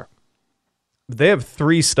play better. They have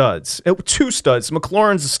 3 studs, 2 studs.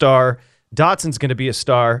 McLaurin's a star. Dotson's going to be a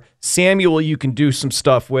star. Samuel, you can do some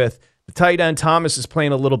stuff with. The tight end, Thomas, is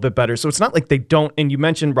playing a little bit better. So it's not like they don't. And you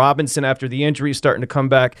mentioned Robinson after the injury starting to come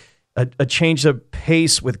back. A change of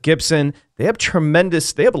pace with Gibson. They have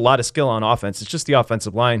a lot of skill on offense. It's just the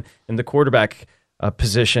offensive line and the quarterback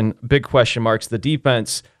position. Big question marks. The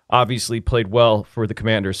defense obviously played well for the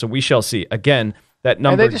Commanders. So we shall see. Again, that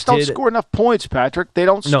number. And they just don't score enough points, Patrick. They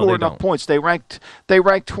don't score enough points. They ranked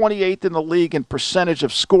 28th in the league in percentage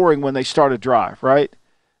of scoring when they start a drive, right?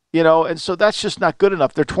 You know, and so that's just not good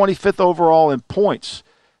enough. They're 25th overall in points.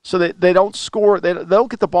 So they don't score. They don't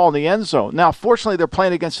get the ball in the end zone. Now, fortunately, they're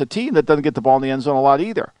playing against a team that doesn't get the ball in the end zone a lot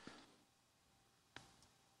either.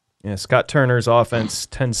 Yeah, Scott Turner's offense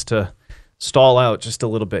tends to stall out just a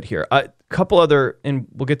little bit here. A couple other, and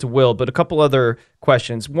we'll get to Will, but a couple other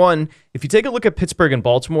questions. One, if you take a look at Pittsburgh and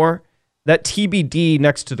Baltimore, that TBD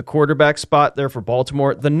next to the quarterback spot there for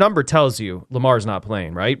Baltimore, the number tells you Lamar's not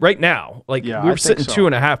playing, right? Right now. We're sitting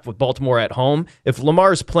 2.5 with Baltimore at home. If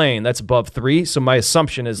Lamar's playing, that's above 3. So my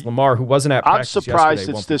assumption is Lamar, who wasn't at practice yesterday, I'm surprised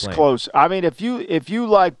it's this close. I mean, if you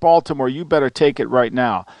like Baltimore, you better take it right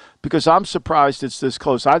now. because I'm surprised it's this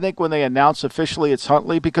close. I think when they announce officially it's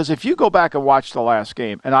Huntley, because if you go back and watch the last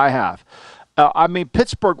game, and I have,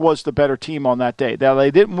 Pittsburgh was the better team on that day. Now,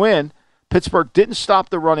 they didn't win. Pittsburgh didn't stop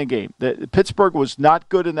the running game. Pittsburgh was not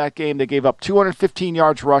good in that game. They gave up 215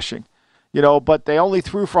 yards rushing, but they only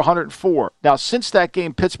threw for 104. Now, since that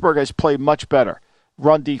game, Pittsburgh has played much better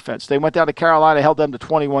run defense. They went down to Carolina, held them to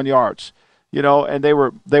 21 yards, and they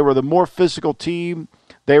were the more physical team.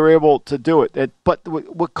 They were able to do it. But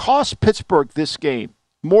what cost Pittsburgh this game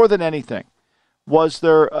more than anything was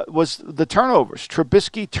the turnovers.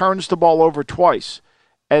 Trubisky turns the ball over twice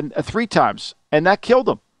and 3 times, and that killed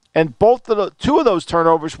them. And two of those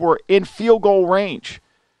turnovers were in field goal range,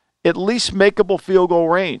 at least makeable field goal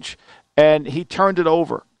range, and he turned it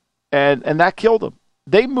over, and that killed him.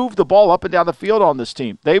 They moved the ball up and down the field on this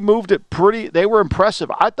team. They moved it they were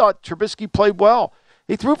impressive. I thought Trubisky played well.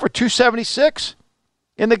 He threw for 276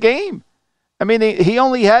 in the game. I mean, he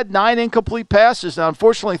only had 9 incomplete passes. Now,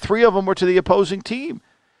 unfortunately, 3 of them were to the opposing team.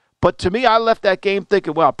 But to me, I left that game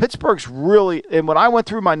thinking, wow, Pittsburgh's really, and when I went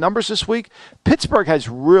through my numbers this week, Pittsburgh has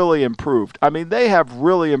really improved. I mean, they have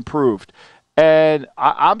really improved. And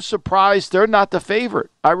I'm surprised they're not the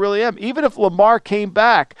favorite. I really am. Even if Lamar came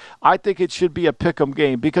back, I think it should be a pick'em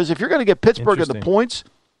game. Because if you're going to get Pittsburgh at the points,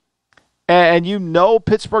 and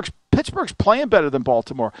Pittsburgh's playing better than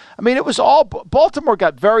Baltimore. I mean, Baltimore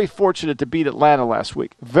got very fortunate to beat Atlanta last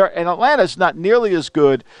week. And Atlanta's not nearly as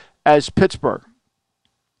good as Pittsburgh.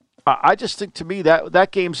 I just think, to me,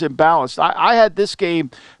 that game's imbalanced. I had this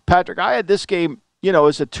game, Patrick, as a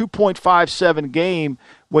 2.57 game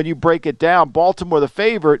when you break it down. Baltimore the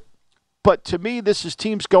favorite, but to me, this is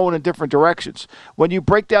teams going in different directions. When you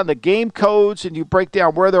break down the game codes and you break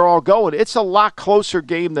down where they're all going, it's a lot closer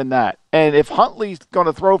game than that. And if Huntley's going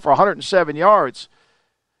to throw for 107 yards,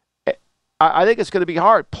 I think it's going to be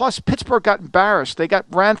hard. Plus, Pittsburgh got embarrassed. They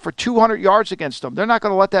ran for 200 yards against them. They're not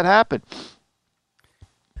going to let that happen.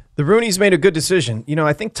 The Rooney's made a good decision.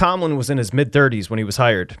 I think Tomlin was in his mid-30s when he was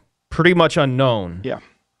hired. Pretty much unknown. Yeah.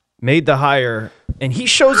 Made the hire, and he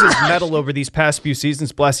shows his mettle over these past few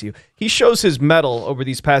seasons. Bless you. He shows his mettle over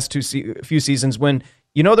these past few seasons when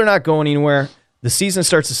they're not going anywhere. The season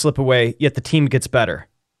starts to slip away, yet the team gets better.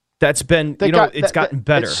 That's been, it's gotten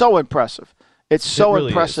better. It's so impressive. It's so really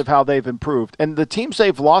impressive how they've improved. And the teams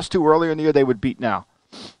they've lost to earlier in the year, they would beat now.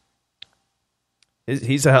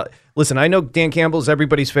 Listen, I know Dan Campbell's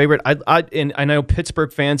everybody's favorite. I know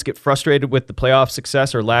Pittsburgh fans get frustrated with the playoff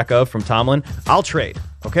success or lack of from Tomlin. I'll trade.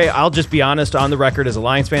 Okay, I'll just be honest on the record as a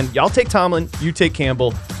Lions fan. Y'all take Tomlin, you take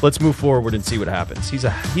Campbell. Let's move forward and see what happens. He's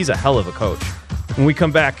a hell of a coach. When we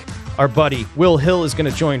come back, our buddy Will Hill is going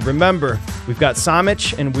to join. Remember, we've got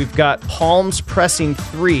Samich and we've got Palms Pressing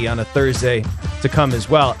 3 on a Thursday to come as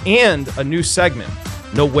well, and a new segment,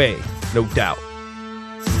 No Way, No Doubt.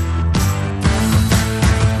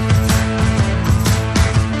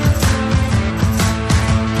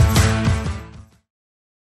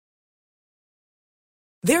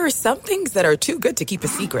 There are some things that are too good to keep a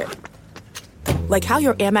secret. Like how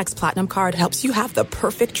your Amex Platinum card helps you have the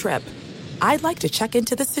perfect trip. I'd like to check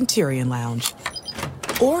into the Centurion Lounge.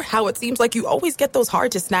 Or how it seems like you always get those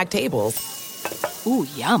hard-to-snag tables. Ooh,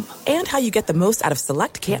 yum. And how you get the most out of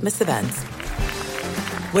select can't-miss events.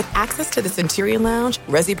 With access to the Centurion Lounge,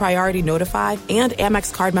 Resi Priority Notify, and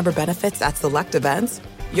Amex card member benefits at select events,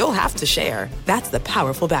 you'll have to share. That's the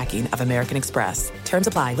powerful backing of American Express. Terms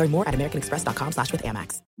apply. Learn more at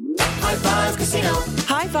americanexpress.com/withAmex. High Five Casino.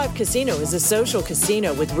 High Five Casino is a social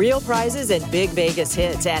casino with real prizes and big Vegas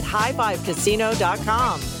hits at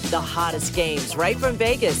highfivecasino.com. The hottest games right from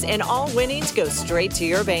Vegas, and all winnings go straight to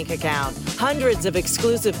your bank account. Hundreds of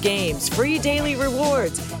exclusive games, free daily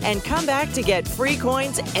rewards, and come back to get free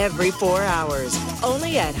coins every 4 hours.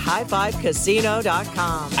 Only at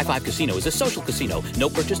highfivecasino.com. High Five Casino is a social casino. No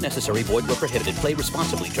purchase necessary. Void where prohibited. Play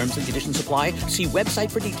responsibly. Terms and conditions apply. See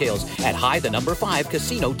website for details at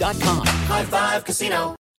high5casino.com. High Five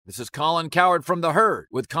Casino. This is Colin Cowherd from The Herd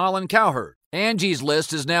with Colin Cowherd. Angie's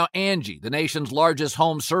List is now Angie, the nation's largest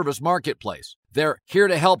home service marketplace. They're here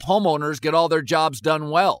to help homeowners get all their jobs done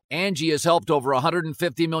well. Angie has helped over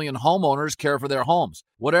 150 million homeowners care for their homes.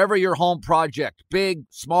 Whatever your home project, big,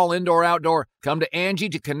 small, indoor, outdoor, come to Angie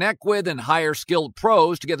to connect with and hire skilled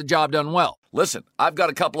pros to get the job done well. Listen, I've got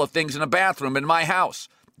a couple of things in a bathroom in my house.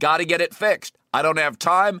 Got to get it fixed. I don't have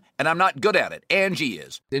time, and I'm not good at it. Angie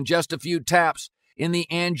is. In just a few taps in the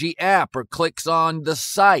Angie app or clicks on the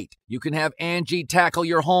site, you can have Angie tackle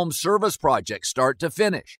your home service project start to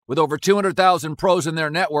finish. With over 200,000 pros in their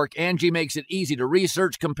network, Angie makes it easy to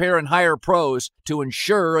research, compare, and hire pros to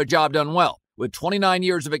ensure a job done well. With 29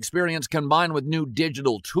 years of experience combined with new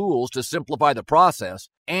digital tools to simplify the process,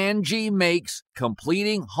 Angie makes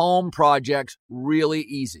completing home projects really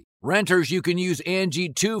easy. Renters, you can use Angie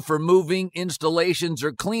too for moving, installations,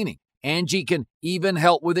 or cleaning. Angie can even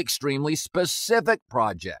help with extremely specific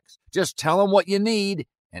projects. Just tell them what you need,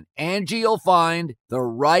 and Angie will find the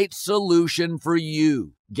right solution for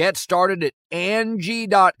you. Get started at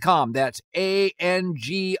Angie.com. That's ANGI.com,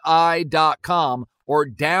 or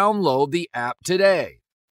download the app today.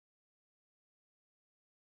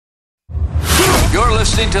 You're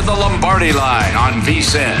listening to the Lombardi Line on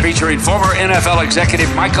VSiN, featuring former NFL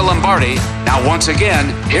executive Michael Lombardi. Now, once again,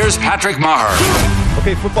 here's Patrick Maher.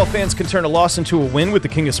 Okay, football fans can turn a loss into a win with the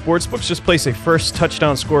king of sportsbooks. Just place a first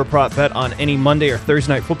touchdown score prop bet on any Monday or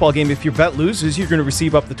Thursday night football game. If your bet loses, you're going to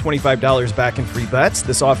receive up to $25 back in free bets.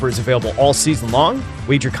 This offer is available all season long.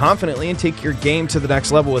 Wager confidently and take your game to the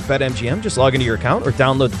next level with BetMGM. Just log into your account or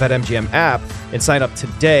download the BetMGM app and sign up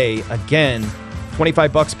today. Again,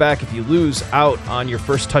 $25 back if you lose out on your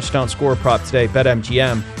first touchdown score prop today.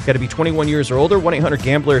 BetMGM. Got to be 21 years or older.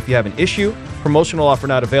 1-800-GAMBLER if you have an issue. Promotional offer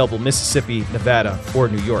not available. Mississippi, Nevada, or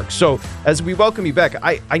New York. So as we welcome you back,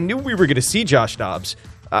 I knew we were going to see Josh Dobbs.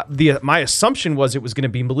 My assumption was it was going to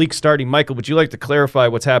be Malik starting. Michael, would you like to clarify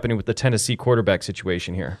what's happening with the Tennessee quarterback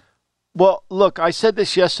situation here? Well, look, I said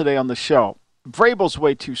this yesterday on the show. Vrabel's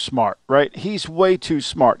way too smart, right? He's way too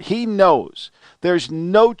smart. He knows there's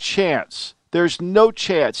no chance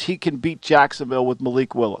he can beat Jacksonville with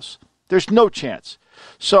Malik Willis. There's no chance.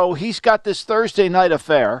 So he's got this Thursday night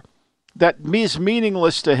affair that is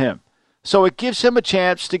meaningless to him. So it gives him a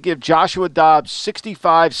chance to give Joshua Dobbs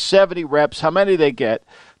 65, 70 reps, how many they get,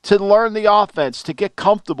 to learn the offense, to get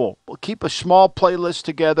comfortable. We'll keep a small playlist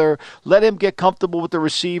together, let him get comfortable with the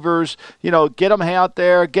receivers, get him out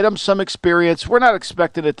there, get him some experience. We're not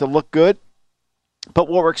expecting it to look good. But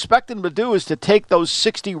what we're expecting him to do is to take those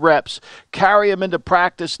 60 reps, carry him into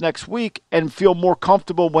practice next week, and feel more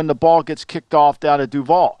comfortable when the ball gets kicked off down at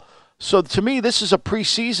Duval. So to me, this is a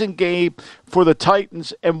preseason game for the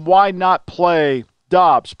Titans, and why not play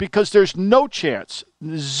Dobbs? Because there's no chance,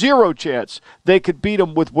 zero chance, they could beat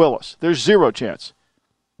him with Willis. There's zero chance.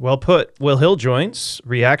 Well put. Will Hill joins.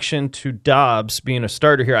 Reaction to Dobbs being a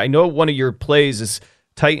starter here. I know one of your plays is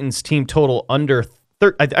Titans team total under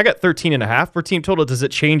I got 13.5 for team total. Does it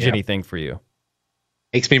change anything for you?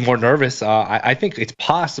 Makes me more nervous. I think it's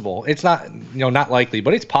possible. It's not, not likely,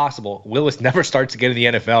 but it's possible. Willis never starts again in the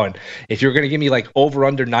NFL. And if you're going to give me like over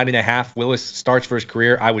under 9.5, Willis starts for his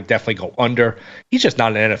career, I would definitely go under. He's just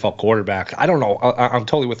not an NFL quarterback. I don't know. I'm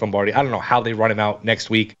totally with Lombardi. I don't know how they run him out next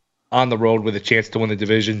week on the road with a chance to win the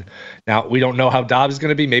division. Now, we don't know how Dobbs is going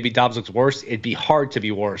to be. Maybe Dobbs looks worse. It'd be hard to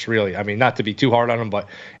be worse, really. I mean, not to be too hard on him, but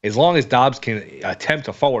as long as Dobbs can attempt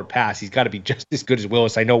a forward pass, he's got to be just as good as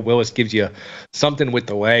Willis. I know Willis gives you something with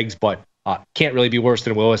the legs, but can't really be worse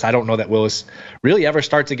than Willis. I don't know that Willis really ever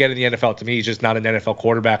starts again in the NFL. To me, he's just not an NFL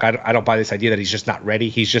quarterback. I don't buy this idea that he's just not ready.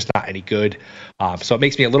 He's just not any good. So it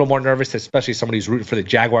makes me a little more nervous, especially somebody who's rooting for the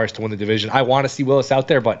Jaguars to win the division. I want to see Willis out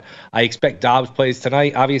there, but I expect Dobbs plays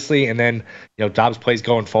tonight, obviously, and then Dobbs plays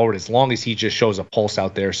going forward as long as he just shows a pulse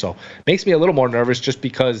out there. So it makes me a little more nervous just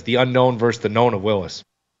because the unknown versus the known of Willis.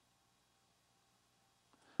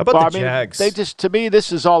 How about the Jags? To me,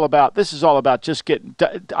 this is all about just getting.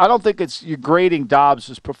 I don't think you're grading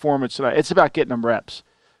Dobbs' performance tonight. It's about getting him reps.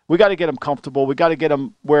 We got to get him comfortable. We got to get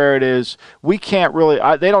him where it is. We can't really.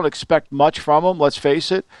 They don't expect much from him. Let's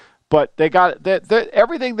face it. But they got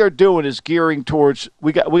everything they're doing is gearing towards.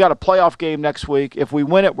 We got a playoff game next week. If we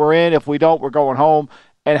win it, we're in. If we don't, we're going home.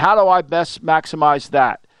 And how do I best maximize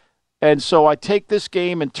that? And so I take this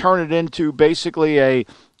game and turn it into basically a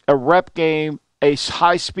rep game. A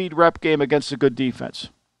high-speed rep game against a good defense.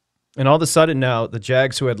 And all of a sudden now, the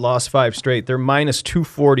Jags, who had lost 5 straight, they're minus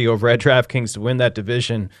 240 over at DraftKings to win that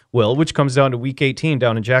division, which comes down to Week 18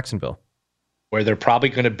 down in Jacksonville. Where they're probably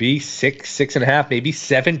going to be 6.5, maybe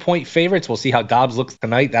 7-point favorites. We'll see how Dobbs looks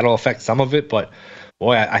tonight. That'll affect some of it, but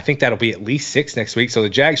boy, I think that'll be at least 6 next week. So the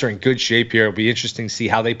Jags are in good shape here. It'll be interesting to see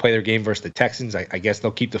how they play their game versus the Texans. I guess they'll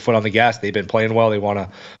keep the foot on the gas. They've been playing well. They want to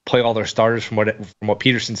play all their starters from what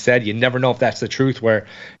Peterson said. You never know if that's the truth where,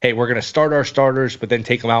 hey, we're going to start our starters, but then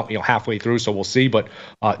take them out halfway through. So we'll see. But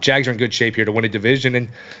Jags are in good shape here to win a division. And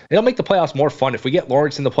it'll make the playoffs more fun. If we get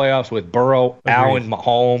Lawrence in the playoffs with Burrow, Allen,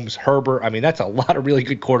 Mahomes, Herbert, I mean, that's a lot of really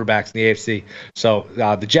good quarterbacks in the AFC. So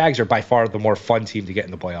the Jags are by far the more fun team to get in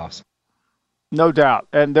the playoffs. No doubt,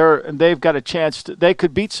 and they've got a chance. They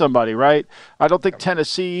could beat somebody, right? I don't think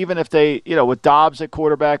Tennessee, even if they, with Dobbs at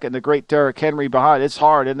quarterback and the great Derrick Henry behind, it's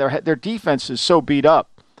hard, and their defense is so beat up.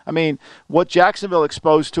 I mean, what Jacksonville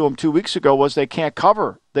exposed to them 2 weeks ago was they can't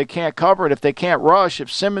cover. They can't cover it. If they can't rush,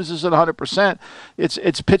 if Simmons isn't 100%,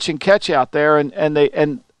 it's pitch and catch out there,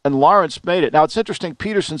 and Lawrence made it. Now, it's interesting.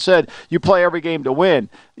 Peterson said, you play every game to win.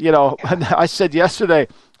 And I said yesterday,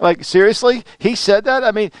 like, seriously? He said that?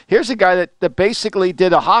 I mean, here's a guy that basically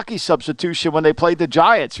did a hockey substitution when they played the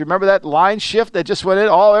Giants. Remember that line shift that just went in?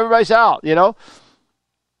 Oh, everybody's out,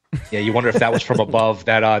 Yeah, you wonder if that was from above.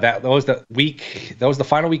 That was the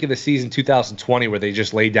final week of the season, 2020, where they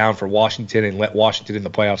just laid down for Washington and let Washington in the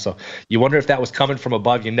playoffs. So you wonder if that was coming from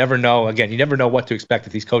above. You never know. Again, you never know what to expect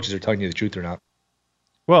if these coaches are telling you the truth or not.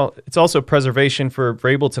 Well, it's also preservation for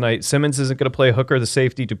Vrabel tonight. Simmons isn't going to play hooker, the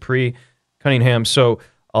safety, Dupree, Cunningham. So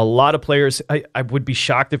a lot of players. I would be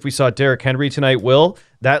shocked if we saw Derrick Henry tonight. Will,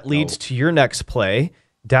 that leads to your next play.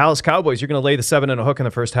 Dallas Cowboys, you're going to lay the 7 and a hook in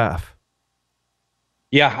the first half.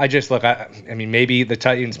 Yeah, I mean, maybe the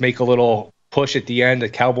Titans make a little push at the end. The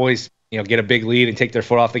Cowboys, get a big lead and take their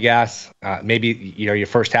foot off the gas. Maybe, your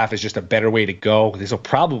first half is just a better way to go. This will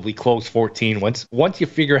probably close 14 once you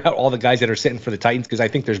figure out all the guys that are sitting for the Titans, because I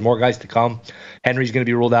think there's more guys to come. Henry's going to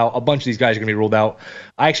be ruled out. A bunch of these guys are going to be ruled out.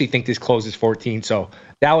 I actually think this closes 14. So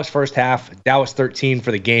Dallas first half, Dallas 13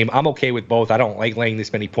 for the game. I'm okay with both. I don't like laying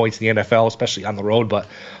this many points in the NFL, especially on the road. But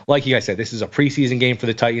like you guys said, this is a preseason game for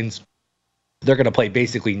the Titans. They're going to play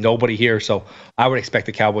basically nobody here, so I would expect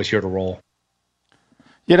the Cowboys here to roll.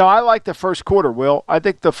 I like the first quarter, Will. I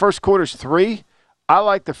think the first quarter's 3. I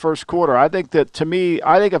like the first quarter. I think that, to me,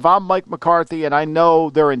 if I'm Mike McCarthy and I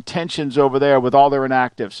know their intentions over there with all their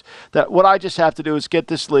inactives, that what I just have to do is get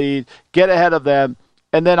this lead, get ahead of them,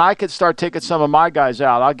 and then I could start taking some of my guys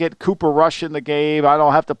out. I'll get Cooper Rush in the game. I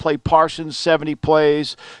don't have to play Parsons 70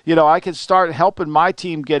 plays. I can start helping my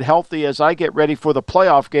team get healthy as I get ready for the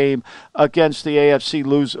playoff game against the AFC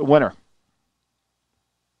winner.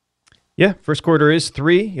 Yeah, first quarter is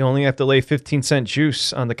 3. You only have to lay 15-cent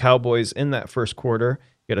juice on the Cowboys in that first quarter.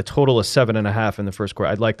 You get a total of 7.5 in the first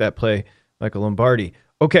quarter. I'd like that play, Michael Lombardi.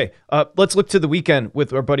 Okay, let's look to the weekend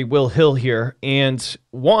with our buddy Will Hill here. And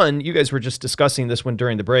you guys were just discussing this one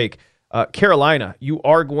during the break. Carolina, you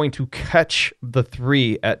are going to catch the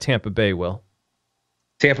 3 at Tampa Bay, Will.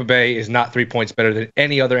 Tampa Bay is not 3 points better than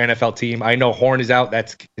any other NFL team. I know Horn is out.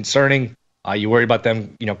 That's concerning. You worry about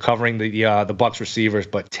them, covering the Bucs receivers.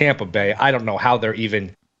 But Tampa Bay, I don't know how they're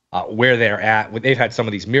even where they're at. They've had some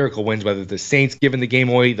of these miracle wins, whether the Saints giving the game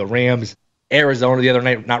away, the Rams, Arizona the other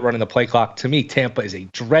night not running the play clock. To me, Tampa is a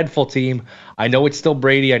dreadful team. I know it's still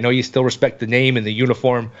Brady. I know you still respect the name and the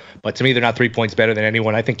uniform, but to me, they're not 3 points better than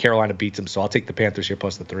anyone. I think Carolina beats them, so I'll take the Panthers here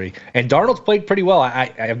plus the 3. And Darnold's played pretty well.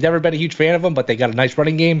 I've never been a huge fan of him, but they got a nice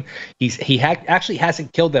running game. He actually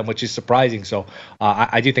hasn't killed them, which is surprising. So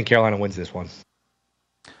I do think Carolina wins this one.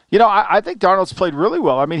 I think Darnold's played really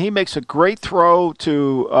well. I mean, he makes a great throw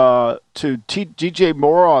to DJ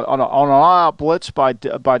Moore on an all-out blitz by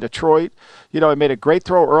Detroit. He made a great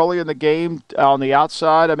throw early in the game on the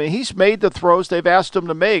outside. I mean, he's made the throws they've asked him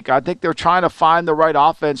to make. I think they're trying to find the right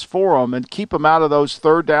offense for him and keep him out of those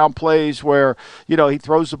third down plays where, he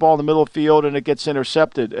throws the ball in the middle of the field and it gets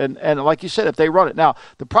intercepted. And like you said, if they run it. Now,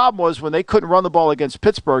 the problem was when they couldn't run the ball against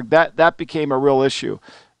Pittsburgh, that became a real issue.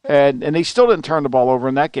 And they still didn't turn the ball over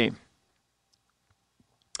in that game.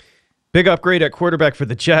 Big upgrade at quarterback for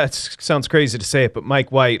the Jets. Sounds crazy to say it, but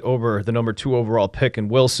Mike White over the number 2 overall pick and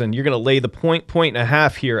Wilson. You're going to lay the point and a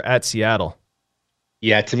half here at Seattle.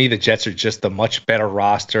 Yeah, to me, the Jets are just a much better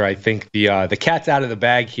roster. I think the cat's out of the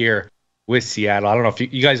bag here with Seattle. I don't know if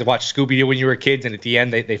you guys have watched Scooby-Doo when you were kids, and at the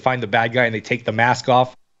end they find the bad guy and they take the mask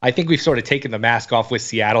off. I think we've sort of taken the mask off with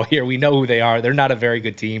Seattle here. We know who they are. They're not a very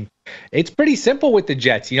good team. It's pretty simple with the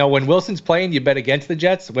Jets. When Wilson's playing, you bet against the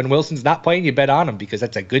Jets. When Wilson's not playing, you bet on them because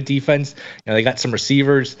that's a good defense. They got some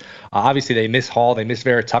receivers. Obviously, they miss Hall. They miss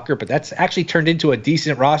Vera Tucker, but that's actually turned into a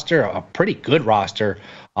decent roster, a pretty good roster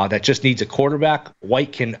that just needs a quarterback.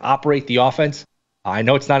 White can operate the offense. I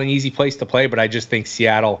know it's not an easy place to play, but I just think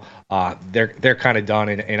Seattle, they're kind of done,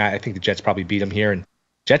 and I think the Jets probably beat them here. And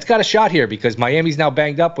Jets got a shot here because Miami's now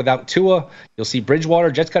banged up without Tua. You'll see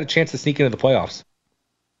Bridgewater. Jets got a chance to sneak into the playoffs.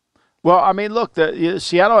 Well, I mean, look,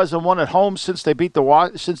 Seattle hasn't won at home since they beat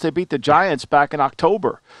the Giants back in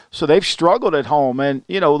October. So they've struggled at home. And,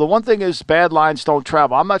 the one thing is bad lines don't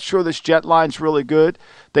travel. I'm not sure this Jet line's really good.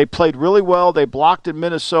 They played really well. They blocked in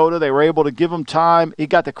Minnesota. They were able to give him time. He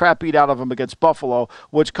got the crap beat out of him against Buffalo,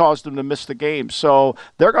 which caused him to miss the game. So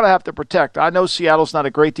they're going to have to protect. I know Seattle's not a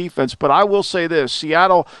great defense, but I will say this.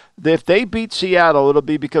 Seattle, if they beat Seattle, it'll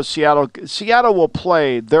be because Seattle will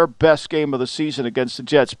play their best game of the season against the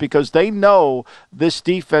Jets because they know this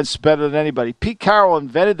defense better than anybody. Pete Carroll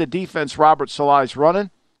invented the defense Robert Saleh's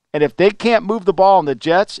running. And if they can't move the ball on the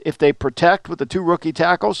Jets, if they protect with the 2 rookie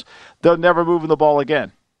tackles, they'll never move the ball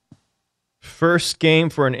again. First game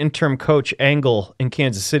for an interim coach Angle in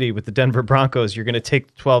Kansas City with the Denver Broncos. You're going to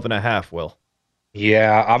take 12.5, Will.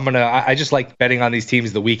 Yeah, I just like betting on these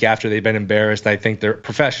teams the week after they've been embarrassed. I think they're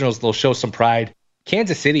professionals. They'll show some pride.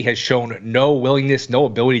 Kansas City has shown no willingness, no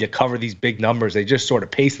ability to cover these big numbers. They just sort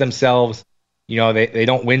of pace themselves. You know, they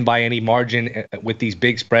don't win by any margin with these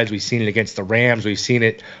big spreads. We've seen it against the Rams. We've seen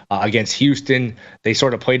it against Houston. They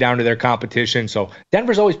sort of play down to their competition. So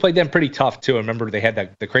Denver's always played them pretty tough, too. I remember they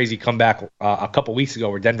had the crazy comeback a couple weeks ago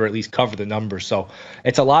where Denver at least covered the numbers. So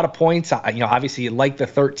it's a lot of points. Obviously you like the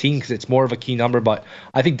 13 because it's more of a key number, but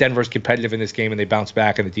I think Denver's competitive in this game and they bounce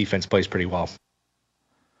back and the defense plays pretty well.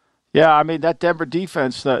 Yeah, I mean, that Denver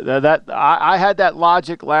defense, I had that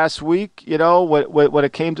logic last week, when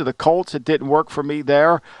it came to the Colts. It didn't work for me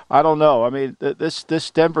there. I don't know. I mean,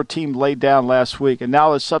 this Denver team laid down last week, and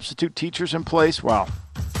now there's substitute teachers in place. Wow.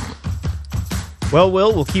 Well,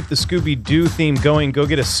 Will, we'll keep the Scooby-Doo theme going. Go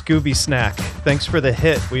get a Scooby snack. Thanks for the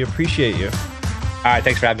hit. We appreciate you. All right,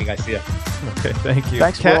 thanks for having me, guys. See ya. Okay, thank you.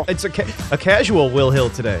 Thanks, Will. It's a casual Will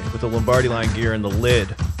Hill today with the Lombardi line gear and the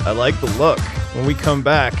lid. I like the look. When we come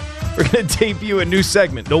back, we're going to debut a new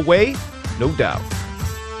segment. No way, no doubt.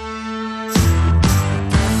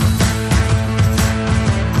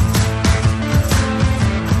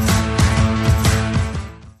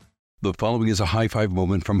 The following is a high five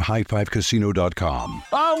moment from highfivecasino.com.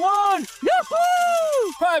 I won! Yahoo!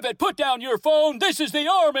 Private, put down your phone. This is the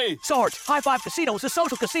Army. Sarge, High Five Casino is a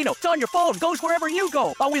social casino. It's on your phone. Goes wherever you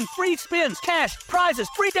go. I win free spins, cash, prizes,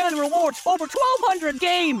 free daily rewards, over 1,200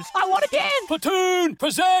 games. I won again. Platoon,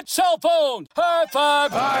 present cell phone. High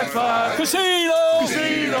Five. High Five. Casino.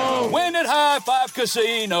 Casino. Win at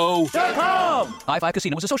highfivecasino.com. High Five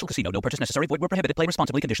Casino is a social casino. No purchase necessary. Void where prohibited. Play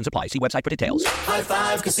responsibly. Conditions apply. See website for details. High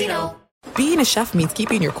Five Casino. Being a chef means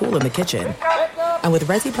keeping your cool in the kitchen. And with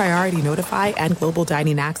Resi Priority Notify and Global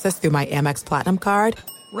Dining Access through my Amex Platinum card,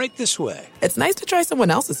 right this way. It's nice to try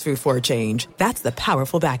someone else's food for a change. That's the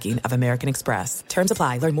powerful backing of American Express. Terms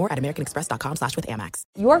apply. Learn more at americanexpress.com/withAmex.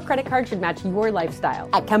 Your credit card should match your lifestyle.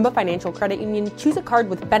 At Kemba Financial Credit Union, choose a card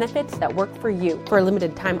with benefits that work for you. For a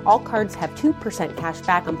limited time, all cards have 2% cash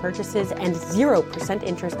back on purchases and 0%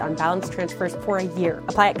 interest on balance transfers for a year.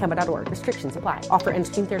 Apply at Kemba.org. Restrictions apply. Offer ends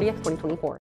June 30th, 2024.